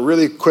provide a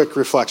really quick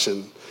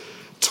reflection.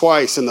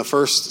 Twice in the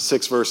first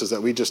 6 verses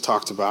that we just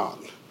talked about,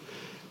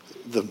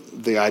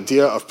 the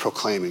idea of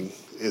proclaiming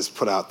is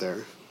put out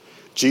there.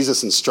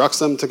 Jesus instructs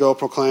them to go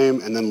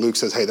proclaim, and then Luke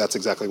says, hey, that's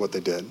exactly what they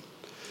did.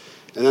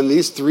 And then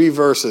these 3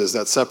 verses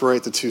that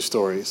separate the 2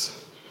 stories,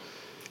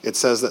 it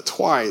says that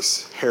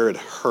twice Herod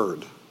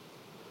heard.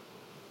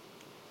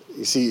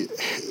 You see,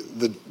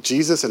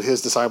 Jesus and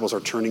his disciples are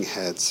turning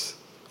heads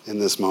in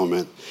this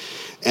moment.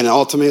 And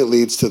ultimately it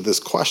leads to this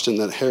question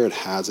that Herod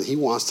has, and he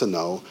wants to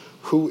know,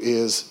 who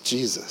is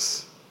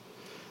Jesus?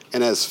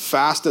 And as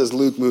fast as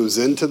Luke moves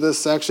into this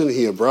section,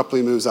 he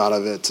abruptly moves out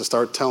of it to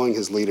start telling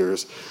his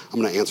leaders,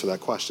 I'm going to answer that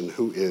question,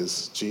 who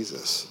is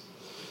Jesus?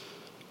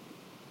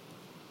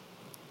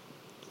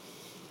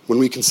 When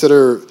we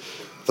consider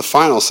the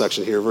final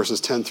section here, verses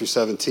 10 through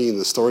 17,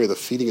 the story of the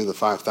feeding of the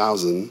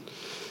 5,000,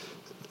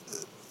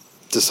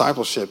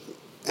 discipleship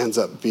ends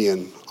up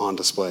being on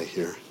display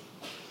here.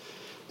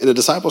 In a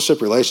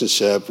discipleship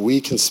relationship,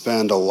 we can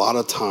spend a lot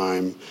of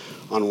time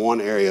on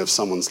one area of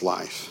someone's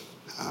life.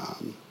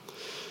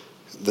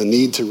 The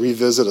need to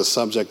revisit a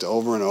subject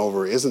over and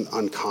over isn't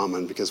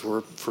uncommon because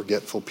we're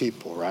forgetful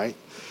people, right?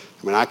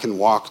 I mean, I can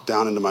walk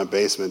down into my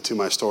basement to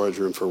my storage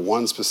room for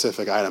one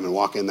specific item and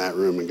walk in that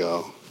room and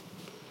go,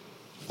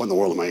 what in the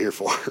world am I here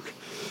for?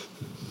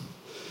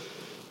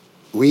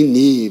 We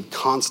need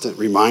constant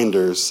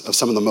reminders of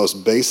some of the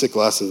most basic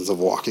lessons of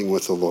walking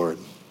with the Lord,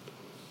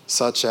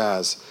 such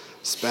as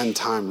spend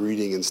time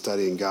reading and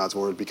studying God's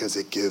word because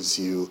it gives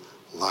you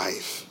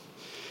life.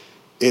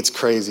 It's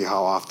crazy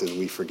how often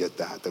we forget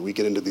that we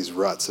get into these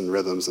ruts and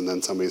rhythms and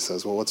then somebody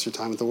says, well, what's your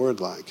time with the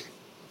word like?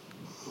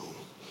 Oh.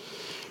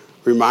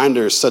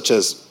 Reminders such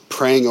as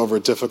praying over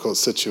difficult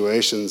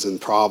situations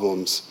and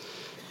problems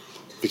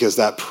because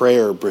that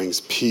prayer brings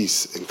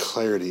peace and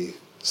clarity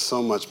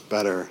so much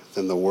better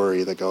than the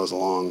worry that goes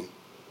along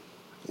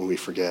when we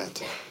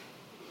forget.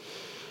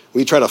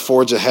 We try to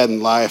forge ahead in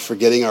life,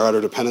 forgetting our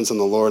utter dependence on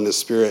the Lord and His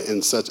Spirit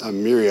in such a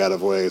myriad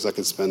of ways. I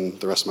could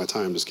spend the rest of my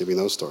time just giving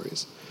those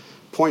stories.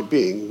 Point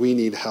being, we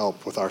need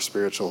help with our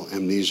spiritual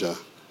amnesia.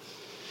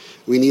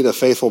 We need a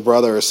faithful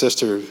brother or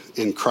sister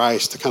in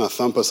Christ to kind of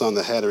thump us on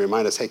the head and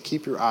remind us, hey,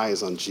 keep your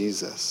eyes on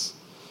Jesus.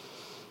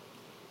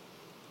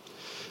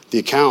 The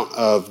account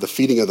of the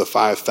feeding of the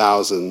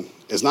 5,000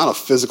 is not a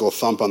physical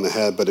thump on the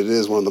head, but it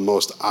is one of the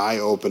most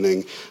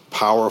eye-opening,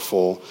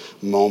 powerful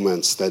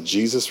moments that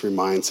Jesus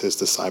reminds his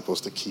disciples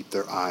to keep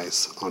their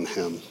eyes on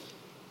him.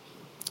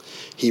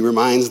 He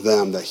reminds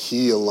them that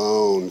he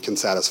alone can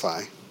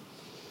satisfy.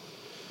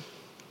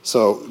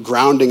 So,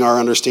 grounding our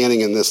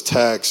understanding in this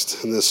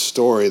text, in this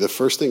story, the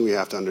first thing we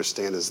have to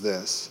understand is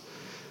this.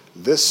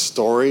 This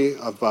story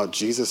about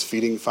Jesus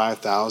feeding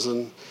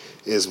 5,000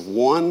 is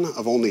one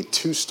of only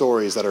two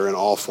stories that are in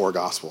all four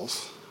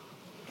Gospels.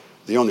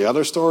 The only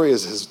other story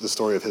is the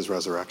story of his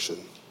resurrection.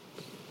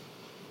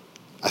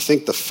 I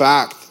think the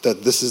fact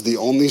that this is the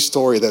only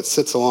story that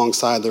sits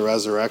alongside the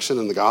resurrection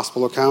in the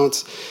Gospel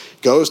accounts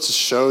goes to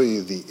show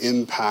you the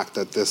impact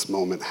that this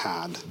moment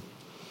had.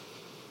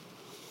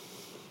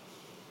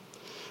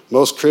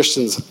 Most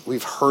Christians,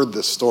 we've heard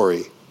this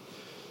story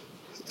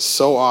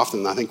so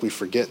often, I think we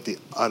forget the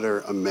utter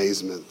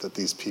amazement that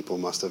these people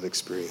must have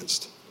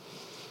experienced.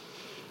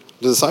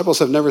 The disciples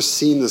have never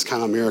seen this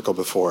kind of miracle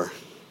before.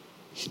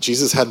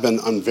 Jesus had been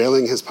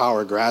unveiling his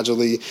power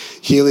gradually,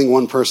 healing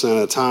one person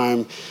at a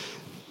time,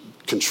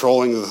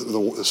 controlling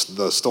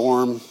the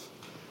storm,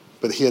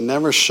 but he had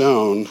never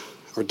shown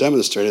or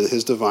demonstrated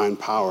his divine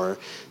power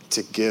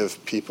to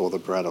give people the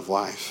bread of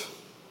life.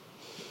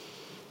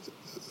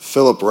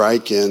 Philip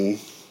Ryken,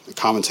 a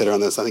commentator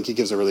on this, I think he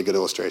gives a really good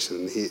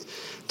illustration.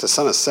 To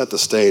kind of set the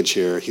stage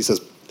here, he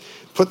says,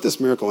 put this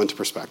miracle into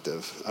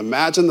perspective.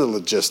 Imagine the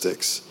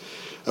logistics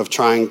of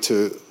trying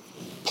to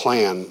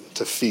plan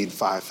to feed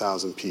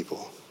 5,000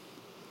 people.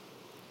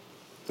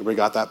 Everybody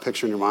got that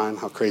picture in your mind,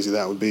 how crazy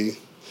that would be?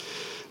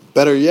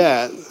 Better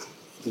yet,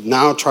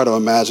 now try to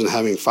imagine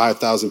having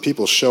 5,000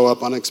 people show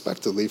up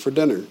unexpectedly for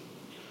dinner.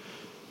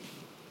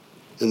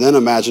 And then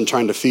imagine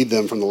trying to feed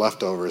them from the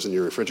leftovers in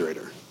your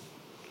refrigerator.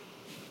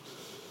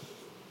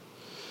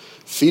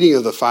 Feeding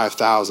of the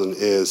 5,000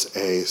 is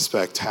a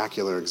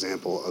spectacular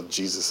example of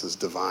Jesus'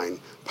 divine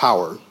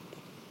power.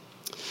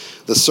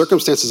 The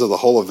circumstances of the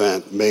whole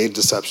event made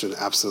deception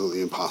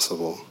absolutely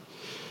impossible.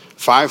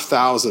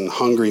 5,000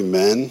 hungry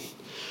men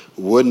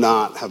would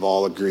not have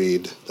all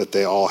agreed that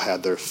they all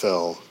had their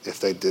fill if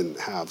they didn't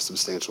have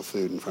substantial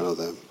food in front of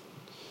them.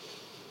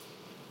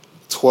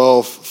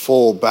 12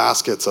 full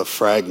baskets of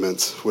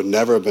fragments would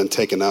never have been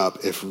taken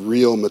up if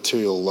real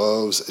material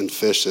loaves and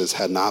fishes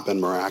had not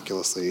been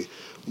miraculously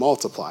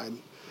multiplied.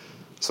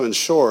 So in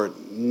short,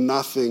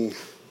 nothing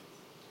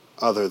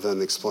other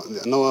than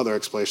no other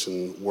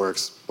explanation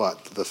works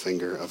but the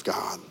finger of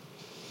God.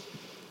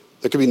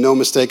 There could be no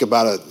mistake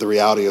about it, the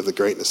reality of the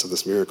greatness of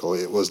this miracle.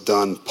 It was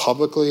done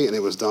publicly and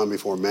it was done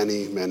before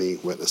many, many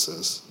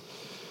witnesses.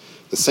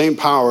 The same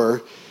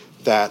power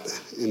that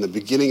in the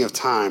beginning of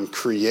time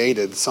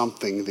created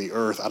something, the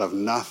earth, out of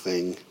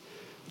nothing,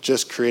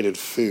 just created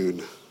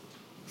food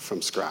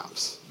from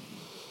scraps.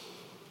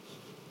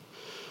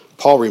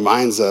 Paul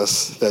reminds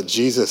us that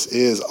Jesus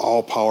is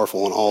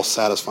all-powerful and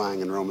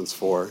all-satisfying in Romans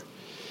 4.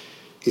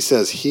 He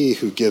says, he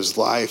who gives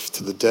life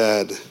to the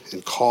dead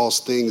and calls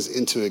things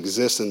into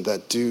existence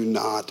that do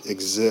not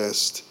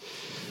exist.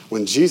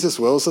 When Jesus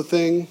wills a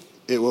thing,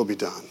 it will be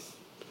done.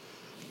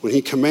 When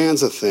he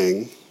commands a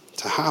thing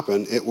to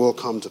happen, it will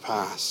come to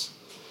pass.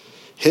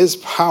 His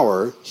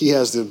power, he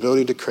has the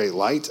ability to create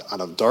light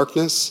out of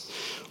darkness,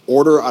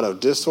 order out of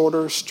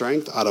disorder,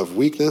 strength out of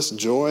weakness,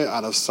 joy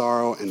out of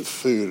sorrow, and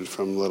food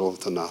from little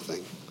to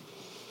nothing.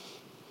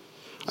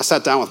 I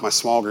sat down with my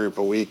small group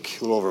a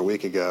little over a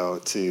week ago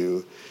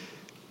to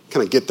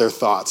kind of get their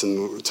thoughts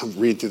and to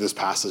read through this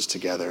passage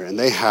together. And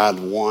they had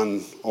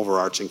one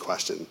overarching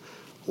question.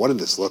 What did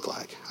this look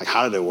like? Like,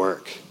 how did it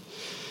work?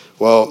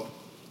 Well,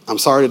 I'm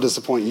sorry to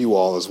disappoint you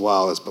all as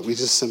well, but we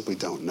just simply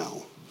don't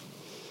know.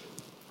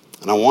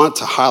 And I want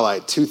to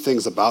highlight two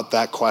things about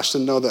that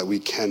question, though, that we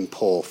can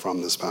pull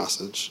from this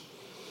passage.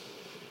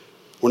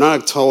 We're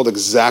not told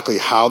exactly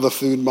how the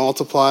food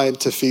multiplied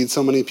to feed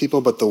so many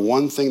people, but the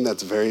one thing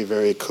that's very,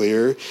 very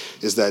clear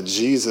is that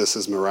Jesus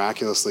is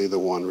miraculously the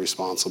one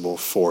responsible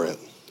for it.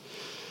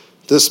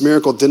 This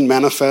miracle didn't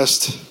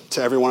manifest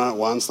to everyone at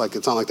once. Like,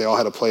 it's not like they all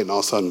had a plate and all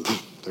of a sudden,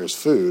 there's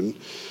food.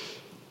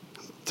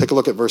 Take a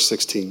look at verse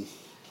 16.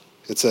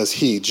 It says,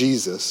 he,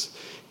 Jesus,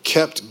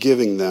 kept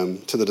giving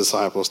them to the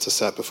disciples to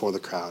set before the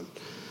crowd.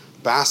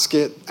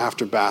 Basket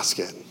after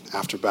basket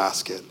after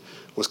basket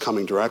was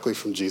coming directly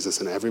from Jesus,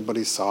 and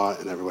everybody saw it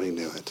and everybody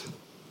knew it.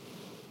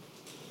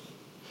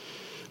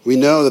 We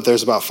know that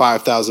there's about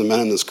 5,000 men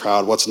in this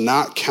crowd. What's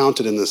not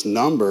counted in this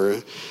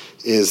number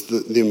is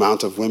the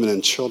amount of women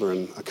and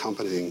children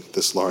accompanying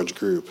this large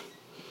group.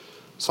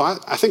 So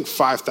I think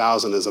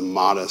 5,000 is a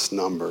modest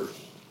number.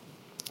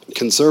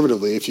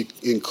 Conservatively, if you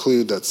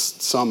include that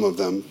some of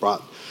them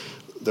brought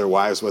their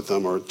wives with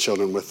them or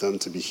children with them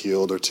to be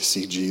healed or to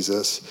see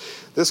Jesus,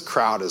 this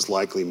crowd is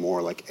likely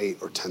more like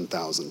 8,000 or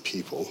 10,000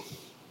 people.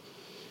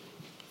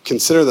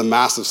 Consider the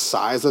massive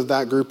size of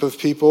that group of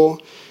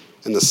people.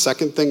 And the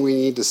second thing we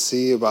need to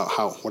see about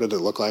what did it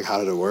look like, how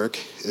did it work,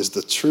 is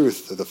the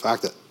truth of the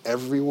fact that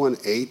everyone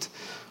ate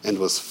and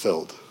was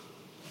filled.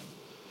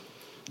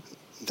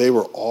 They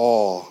were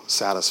all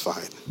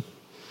satisfied.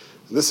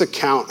 This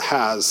account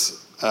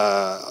has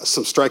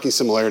some striking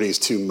similarities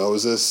to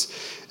Moses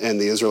and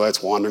the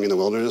Israelites wandering in the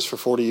wilderness for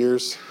 40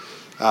 years.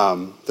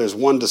 There's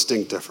one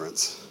distinct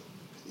difference.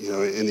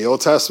 In the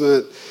Old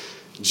Testament,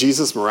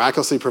 Jesus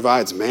miraculously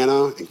provides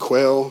manna and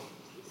quail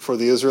for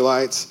the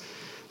Israelites.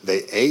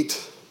 They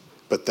ate,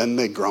 but then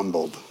they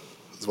grumbled,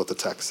 is what the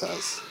text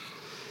says.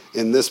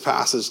 In this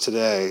passage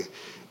today,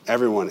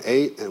 everyone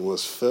ate and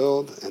was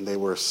filled, and they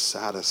were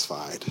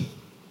satisfied.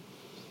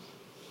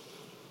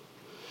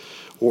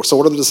 So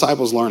what are the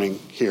disciples learning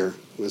here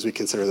as we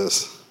consider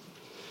this?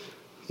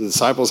 The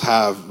disciples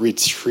have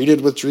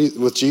retreated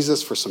with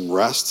Jesus for some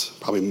rest,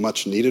 probably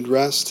much needed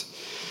rest.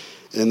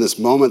 And in this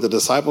moment, the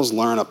disciples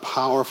learn a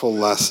powerful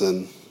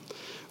lesson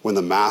when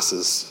the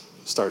masses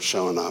start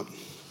showing up.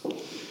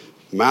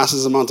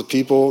 Masses amount of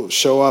people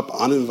show up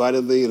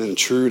uninvitedly and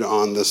intrude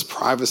on this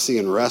privacy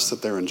and rest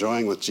that they're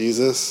enjoying with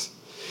Jesus.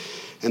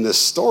 And this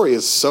story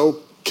is so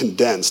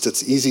condensed,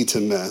 it's easy to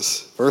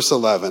miss. Verse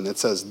 11, it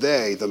says,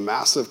 they, the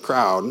massive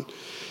crowd,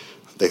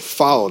 they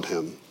followed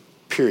him,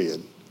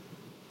 period.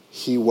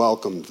 He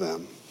welcomed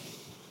them.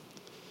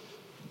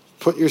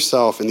 Put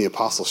yourself in the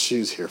apostles'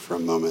 shoes here for a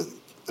moment.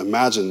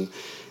 Imagine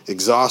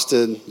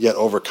exhausted, yet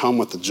overcome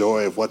with the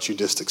joy of what you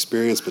just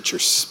experienced, but you're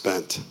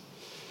spent.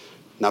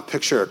 Now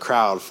picture a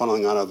crowd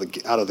funneling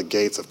out of the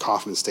gates of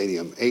Kauffman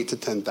Stadium, 8,000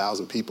 to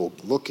 10,000 people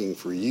looking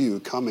for you,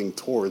 coming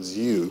towards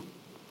you.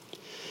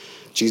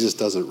 Jesus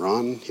doesn't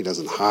run, he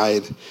doesn't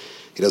hide,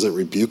 he doesn't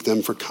rebuke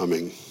them for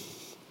coming.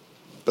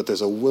 But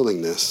there's a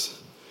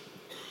willingness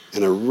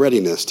and a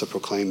readiness to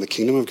proclaim the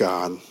kingdom of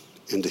God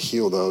and to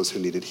heal those who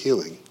needed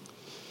healing.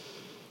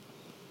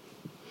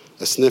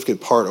 A significant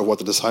part of what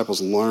the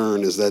disciples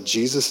learn is that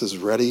Jesus is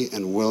ready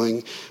and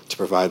willing to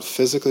provide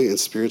physically and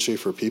spiritually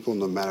for people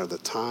no matter the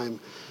time,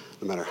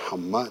 no matter how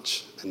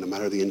much, and no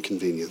matter the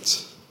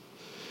inconvenience.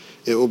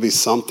 It will be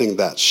something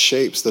that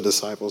shapes the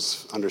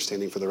disciples'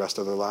 understanding for the rest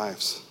of their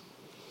lives.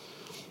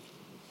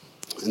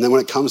 And then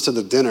when it comes to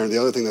the dinner, the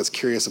other thing that's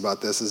curious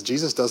about this is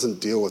Jesus doesn't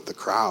deal with the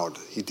crowd.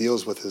 He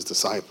deals with his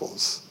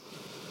disciples.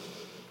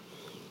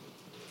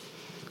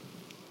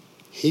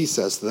 He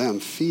says to them,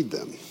 feed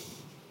them.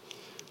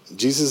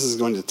 Jesus is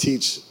going to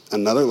teach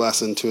another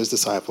lesson to his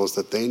disciples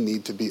that they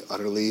need to be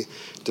utterly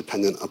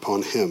dependent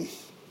upon him. You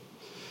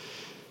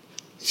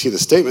see, the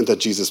statement that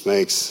Jesus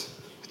makes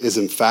is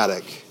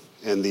emphatic,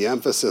 and the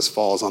emphasis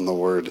falls on the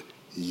word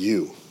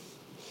you.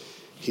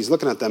 He's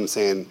looking at them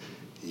saying,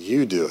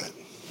 you do it.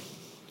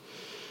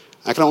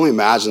 I can only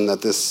imagine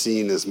that this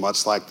scene is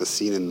much like the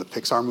scene in the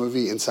Pixar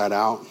movie, Inside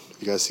Out.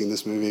 You guys seen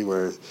this movie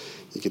where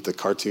you get the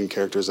cartoon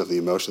characters of the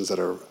emotions that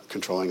are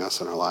controlling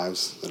us in our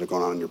lives, that are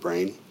going on in your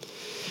brain?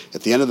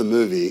 At the end of the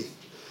movie,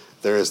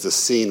 there is this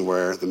scene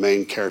where the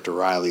main character,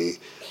 Riley,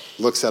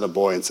 looks at a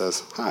boy and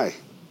says, hi.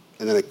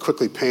 And then it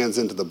quickly pans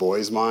into the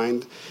boy's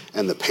mind,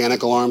 and the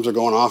panic alarms are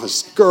going off.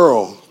 It's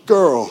girl,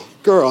 girl,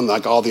 girl. And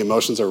like all the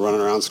emotions are running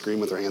around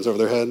screaming with their hands over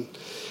their head.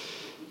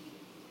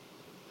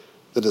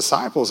 The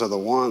disciples are the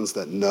ones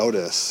that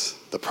notice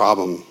the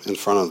problem in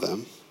front of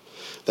them,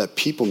 that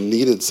people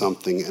needed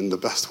something, and the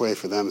best way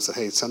for them is to,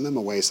 hey, send them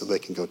away so they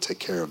can go take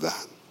care of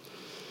that.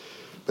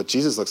 But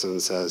Jesus looks at them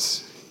and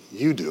says,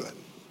 you do it.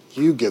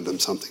 You give them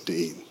something to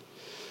eat.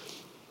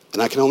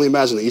 And I can only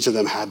imagine that each of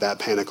them had that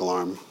panic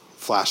alarm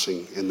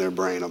flashing in their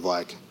brain of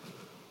like,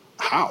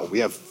 how? We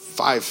have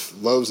 5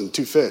 loaves and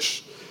 2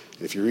 fish.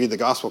 And if you read the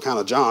gospel account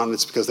of John,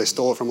 it's because they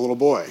stole it from a little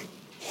boy.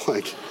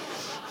 Like,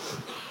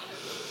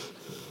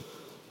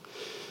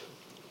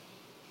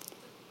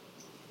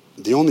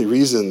 do The only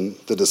reason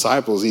the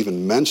disciples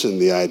even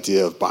mentioned the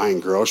idea of buying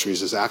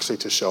groceries is actually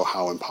to show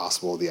how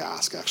impossible the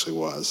ask actually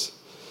was.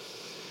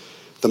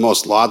 The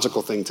most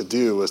logical thing to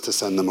do was to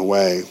send them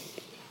away.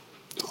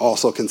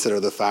 Also consider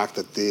the fact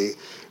that they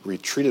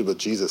retreated with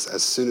Jesus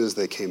as soon as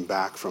they came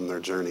back from their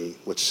journey,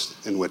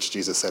 in which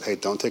Jesus said, hey,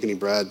 don't take any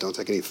bread, don't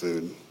take any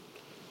food.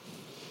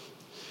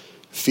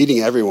 Feeding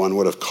everyone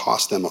would have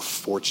cost them a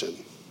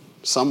fortune,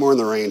 somewhere in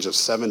the range of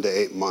 7 to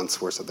 8 months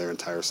worth of their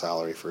entire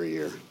salary for a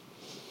year.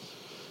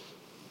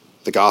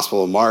 The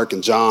Gospel of Mark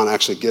and John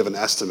actually give an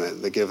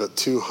estimate. They give it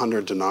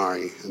 200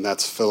 denarii, and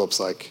that's Philip's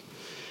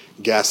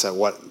guess at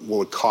what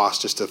would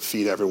cost just to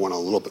feed everyone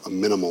a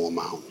minimal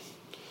amount.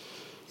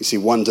 You see,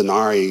 1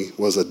 denarii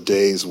was a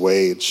day's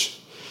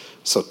wage,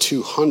 so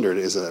 200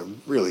 is a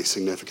really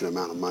significant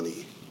amount of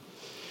money.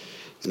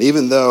 And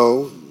even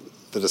though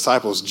the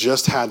disciples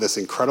just had this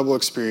incredible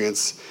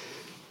experience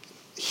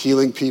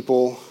healing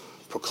people,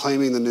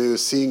 proclaiming the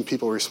news, seeing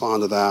people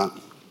respond to that,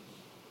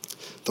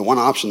 the one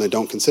option they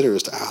don't consider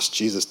is to ask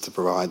Jesus to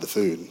provide the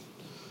food.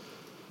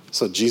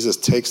 So Jesus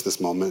takes this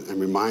moment and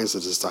reminds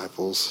the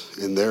disciples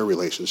in their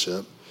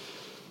relationship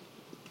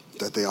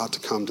that they ought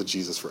to come to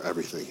Jesus for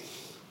everything,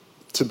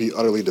 to be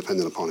utterly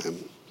dependent upon him.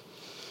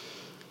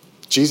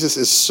 Jesus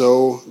is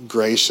so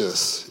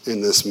gracious in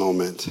this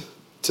moment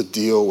to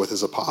deal with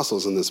his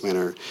apostles in this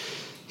manner.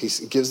 He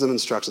gives them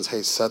instructions,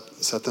 hey,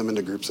 set them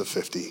into groups of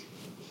 50.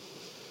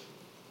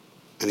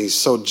 And he's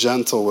so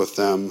gentle with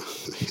them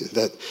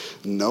that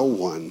no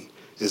one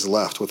is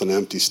left with an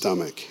empty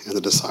stomach. And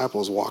the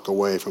disciples walk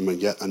away from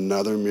yet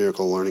another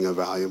miracle, learning a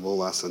valuable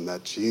lesson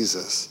that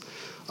Jesus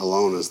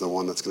alone is the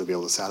one that's going to be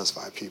able to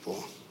satisfy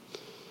people.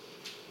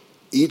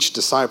 Each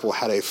disciple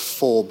had a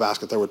full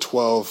basket. There were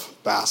 12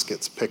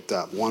 baskets picked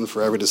up, one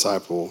for every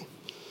disciple.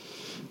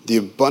 The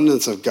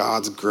abundance of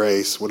God's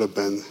grace would have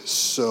been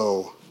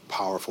so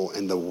powerful,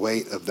 and the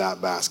weight of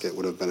that basket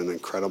would have been an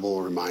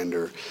incredible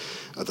reminder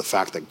of the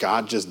fact that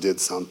God just did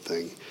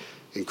something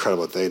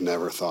incredible that they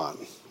never thought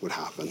would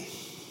happen.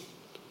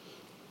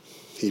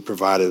 He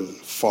provided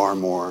far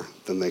more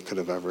than they could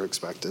have ever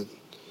expected.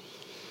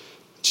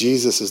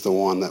 Jesus is the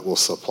one that will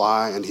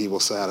supply and he will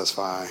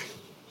satisfy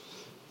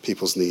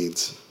people's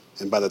needs.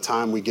 And by the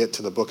time we get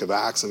to the book of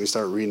Acts and we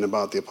start reading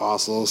about the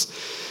apostles,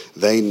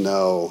 they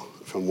know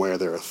from where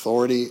their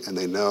authority and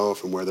they know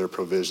from where their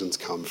provisions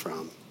come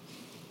from.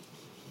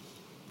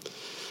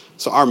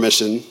 So our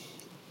mission,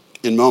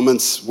 in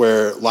moments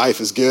where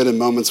life is good and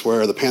moments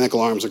where the panic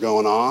alarms are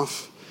going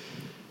off,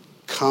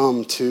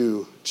 come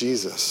to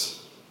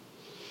Jesus.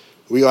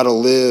 We ought to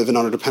live in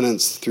our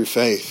dependence through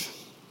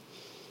faith.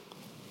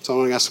 So I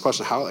want to ask the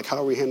question, how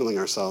are we handling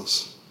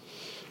ourselves?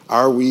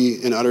 Are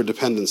we in utter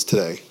dependence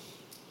today?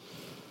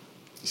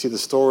 You see, the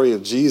story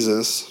of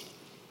Jesus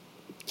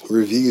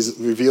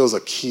reveals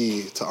a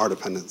key to our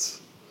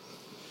dependence,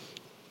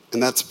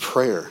 and that's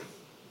prayer.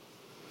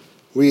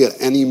 We at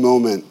any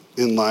moment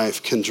in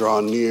life can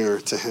draw near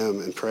to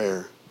him in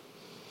prayer.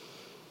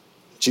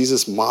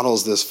 Jesus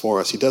models this for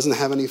us. He doesn't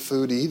have any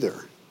food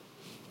either,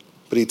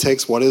 but he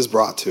takes what is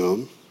brought to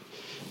him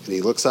and he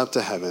looks up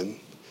to heaven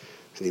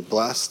and he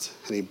blessed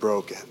and he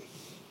broke it.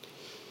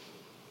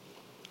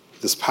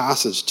 This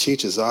passage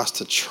teaches us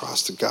to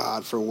trust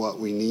God for what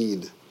we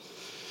need.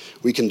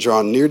 We can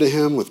draw near to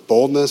him with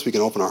boldness. We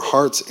can open our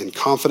hearts in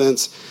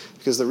confidence,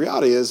 because the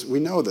reality is we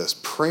know this.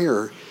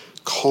 Prayer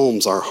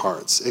calms our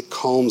hearts. It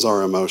calms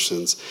our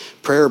emotions.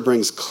 Prayer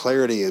brings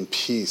clarity and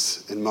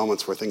peace in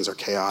moments where things are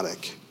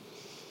chaotic.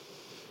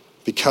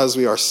 Because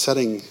we are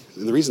setting,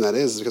 and the reason that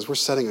is because we're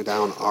setting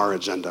down our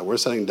agenda. We're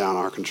setting down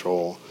our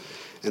control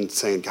and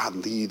saying, God,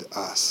 lead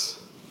us.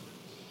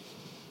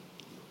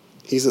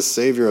 He's a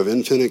Savior of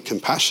infinite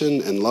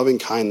compassion and loving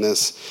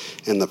kindness.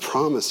 And the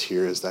promise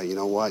here is that, you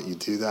know what? You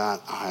do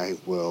that, I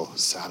will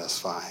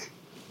satisfy.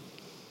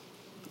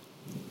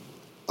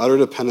 Utter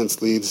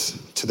dependence leads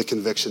to the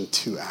conviction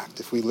to act.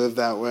 If we live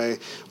that way,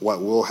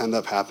 what will end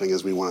up happening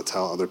is we want to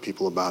tell other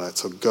people about it.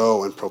 So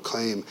go and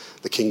proclaim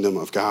the kingdom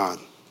of God.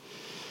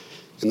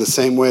 In the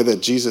same way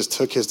that Jesus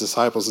took his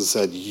disciples and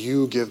said,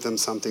 you give them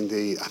something to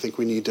eat, I think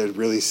we need to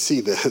really see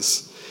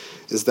this,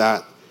 is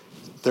that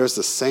there's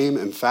the same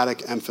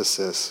emphatic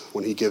emphasis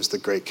when he gives the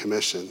Great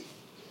Commission.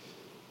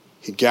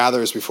 He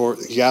gathers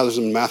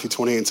them in Matthew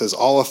 28 and says,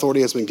 all authority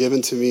has been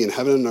given to me in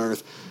heaven and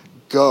earth.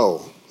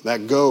 Go.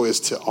 That go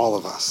is to all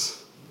of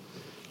us.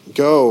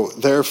 Go,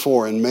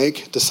 therefore, and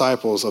make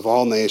disciples of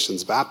all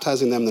nations,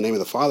 baptizing them in the name of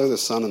the Father, the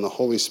Son, and the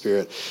Holy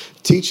Spirit,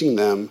 teaching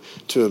them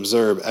to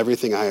observe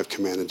everything I have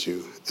commanded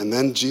you. And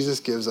then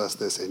Jesus gives us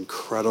this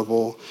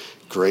incredible,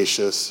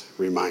 gracious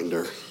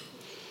reminder.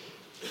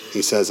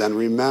 He says, and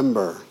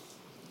remember,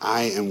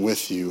 I am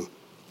with you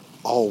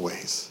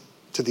always,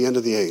 to the end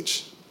of the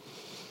age.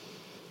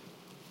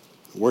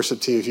 Worship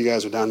team, if you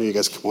guys are down here, you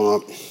guys come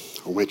on up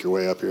or make your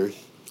way up here.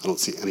 I don't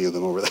see any of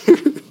them over there.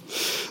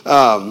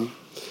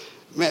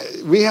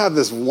 We have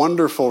this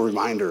wonderful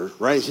reminder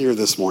right here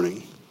this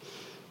morning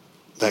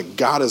that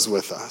God is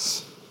with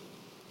us.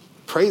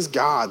 Praise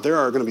God, there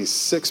are going to be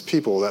 6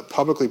 people that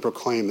publicly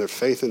proclaim their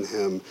faith in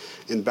him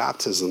in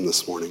baptism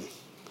this morning.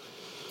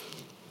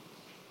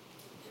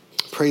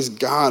 Praise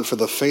God for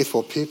the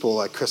faithful people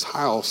like Chris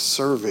Heil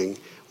serving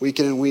week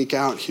in and week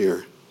out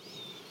here.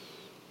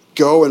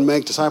 Go and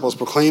make disciples,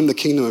 proclaim the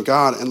kingdom of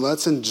God, and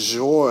let's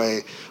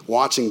enjoy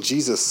watching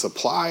Jesus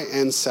supply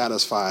and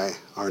satisfy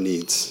our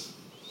needs.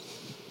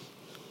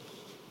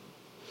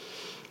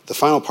 The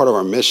final part of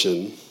our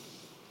mission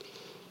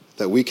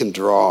that we can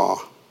draw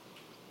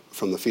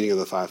from the feeding of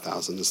the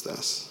 5,000 is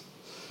this.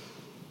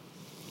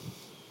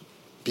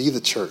 Be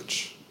the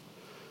church.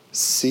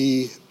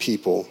 See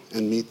people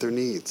and meet their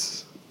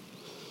needs.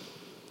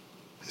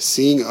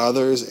 Seeing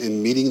others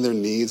and meeting their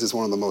needs is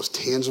one of the most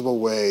tangible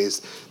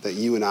ways that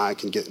you and I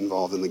can get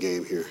involved in the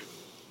game here.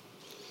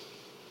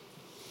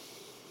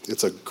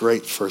 It's a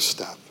great first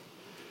step.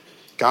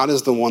 God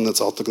is the one that's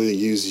ultimately going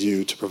to use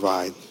you to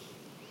provide.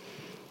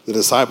 The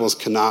disciples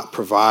cannot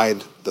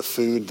provide the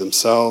food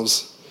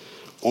themselves.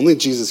 Only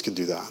Jesus could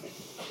do that.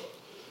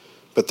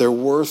 But there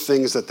were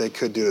things that they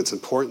could do. It's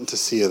important to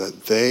see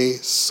that they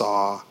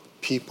saw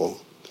people.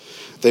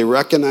 They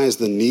recognized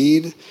the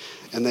need,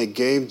 and they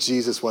gave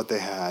Jesus what they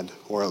had,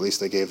 or at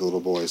least they gave the little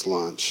boys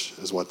lunch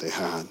is what they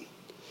had.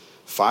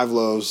 5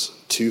 loaves,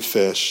 2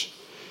 fish,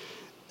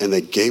 and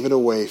they gave it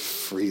away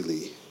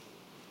freely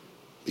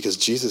because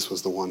Jesus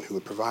was the one who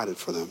had provided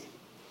for them.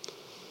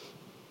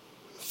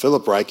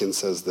 Philip Ryken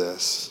says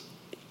this: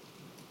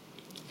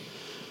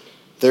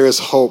 there is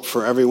hope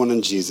for everyone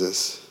in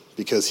Jesus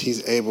because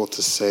he's able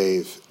to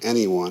save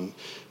anyone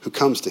who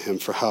comes to him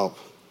for help.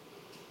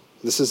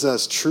 This is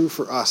as true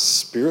for us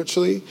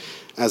spiritually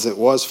as it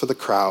was for the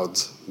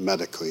crowds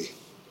medically.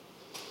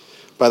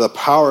 By the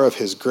power of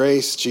his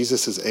grace,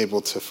 Jesus is able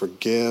to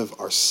forgive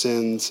our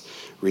sins,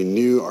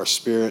 renew our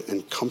spirit,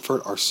 and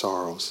comfort our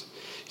sorrows.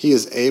 He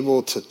is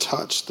able to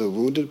touch the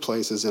wounded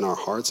places in our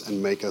hearts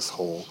and make us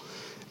whole.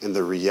 And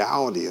the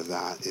reality of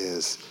that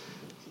is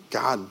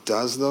God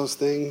does those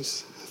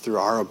things through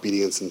our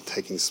obedience and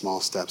taking small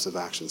steps of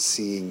action,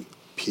 seeing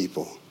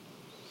people.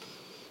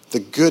 The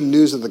good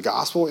news of the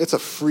gospel, it's a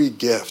free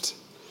gift.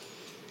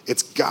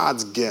 It's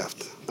God's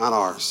gift, not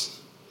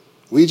ours.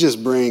 We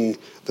just bring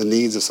the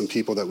needs of some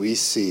people that we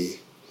see,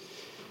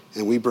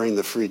 and we bring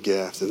the free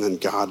gift, and then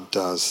God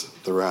does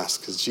the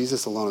rest, because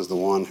Jesus alone is the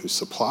one who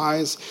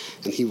supplies,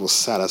 and he will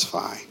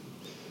satisfy.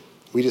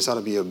 We just ought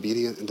to be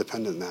obedient and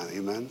dependent in that.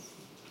 Amen?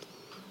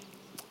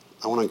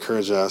 I want to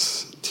encourage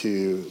us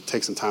to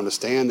take some time to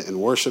stand and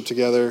worship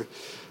together.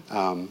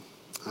 I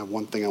have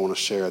one thing I want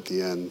to share at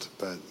the end,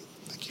 but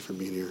thank you for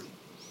being here.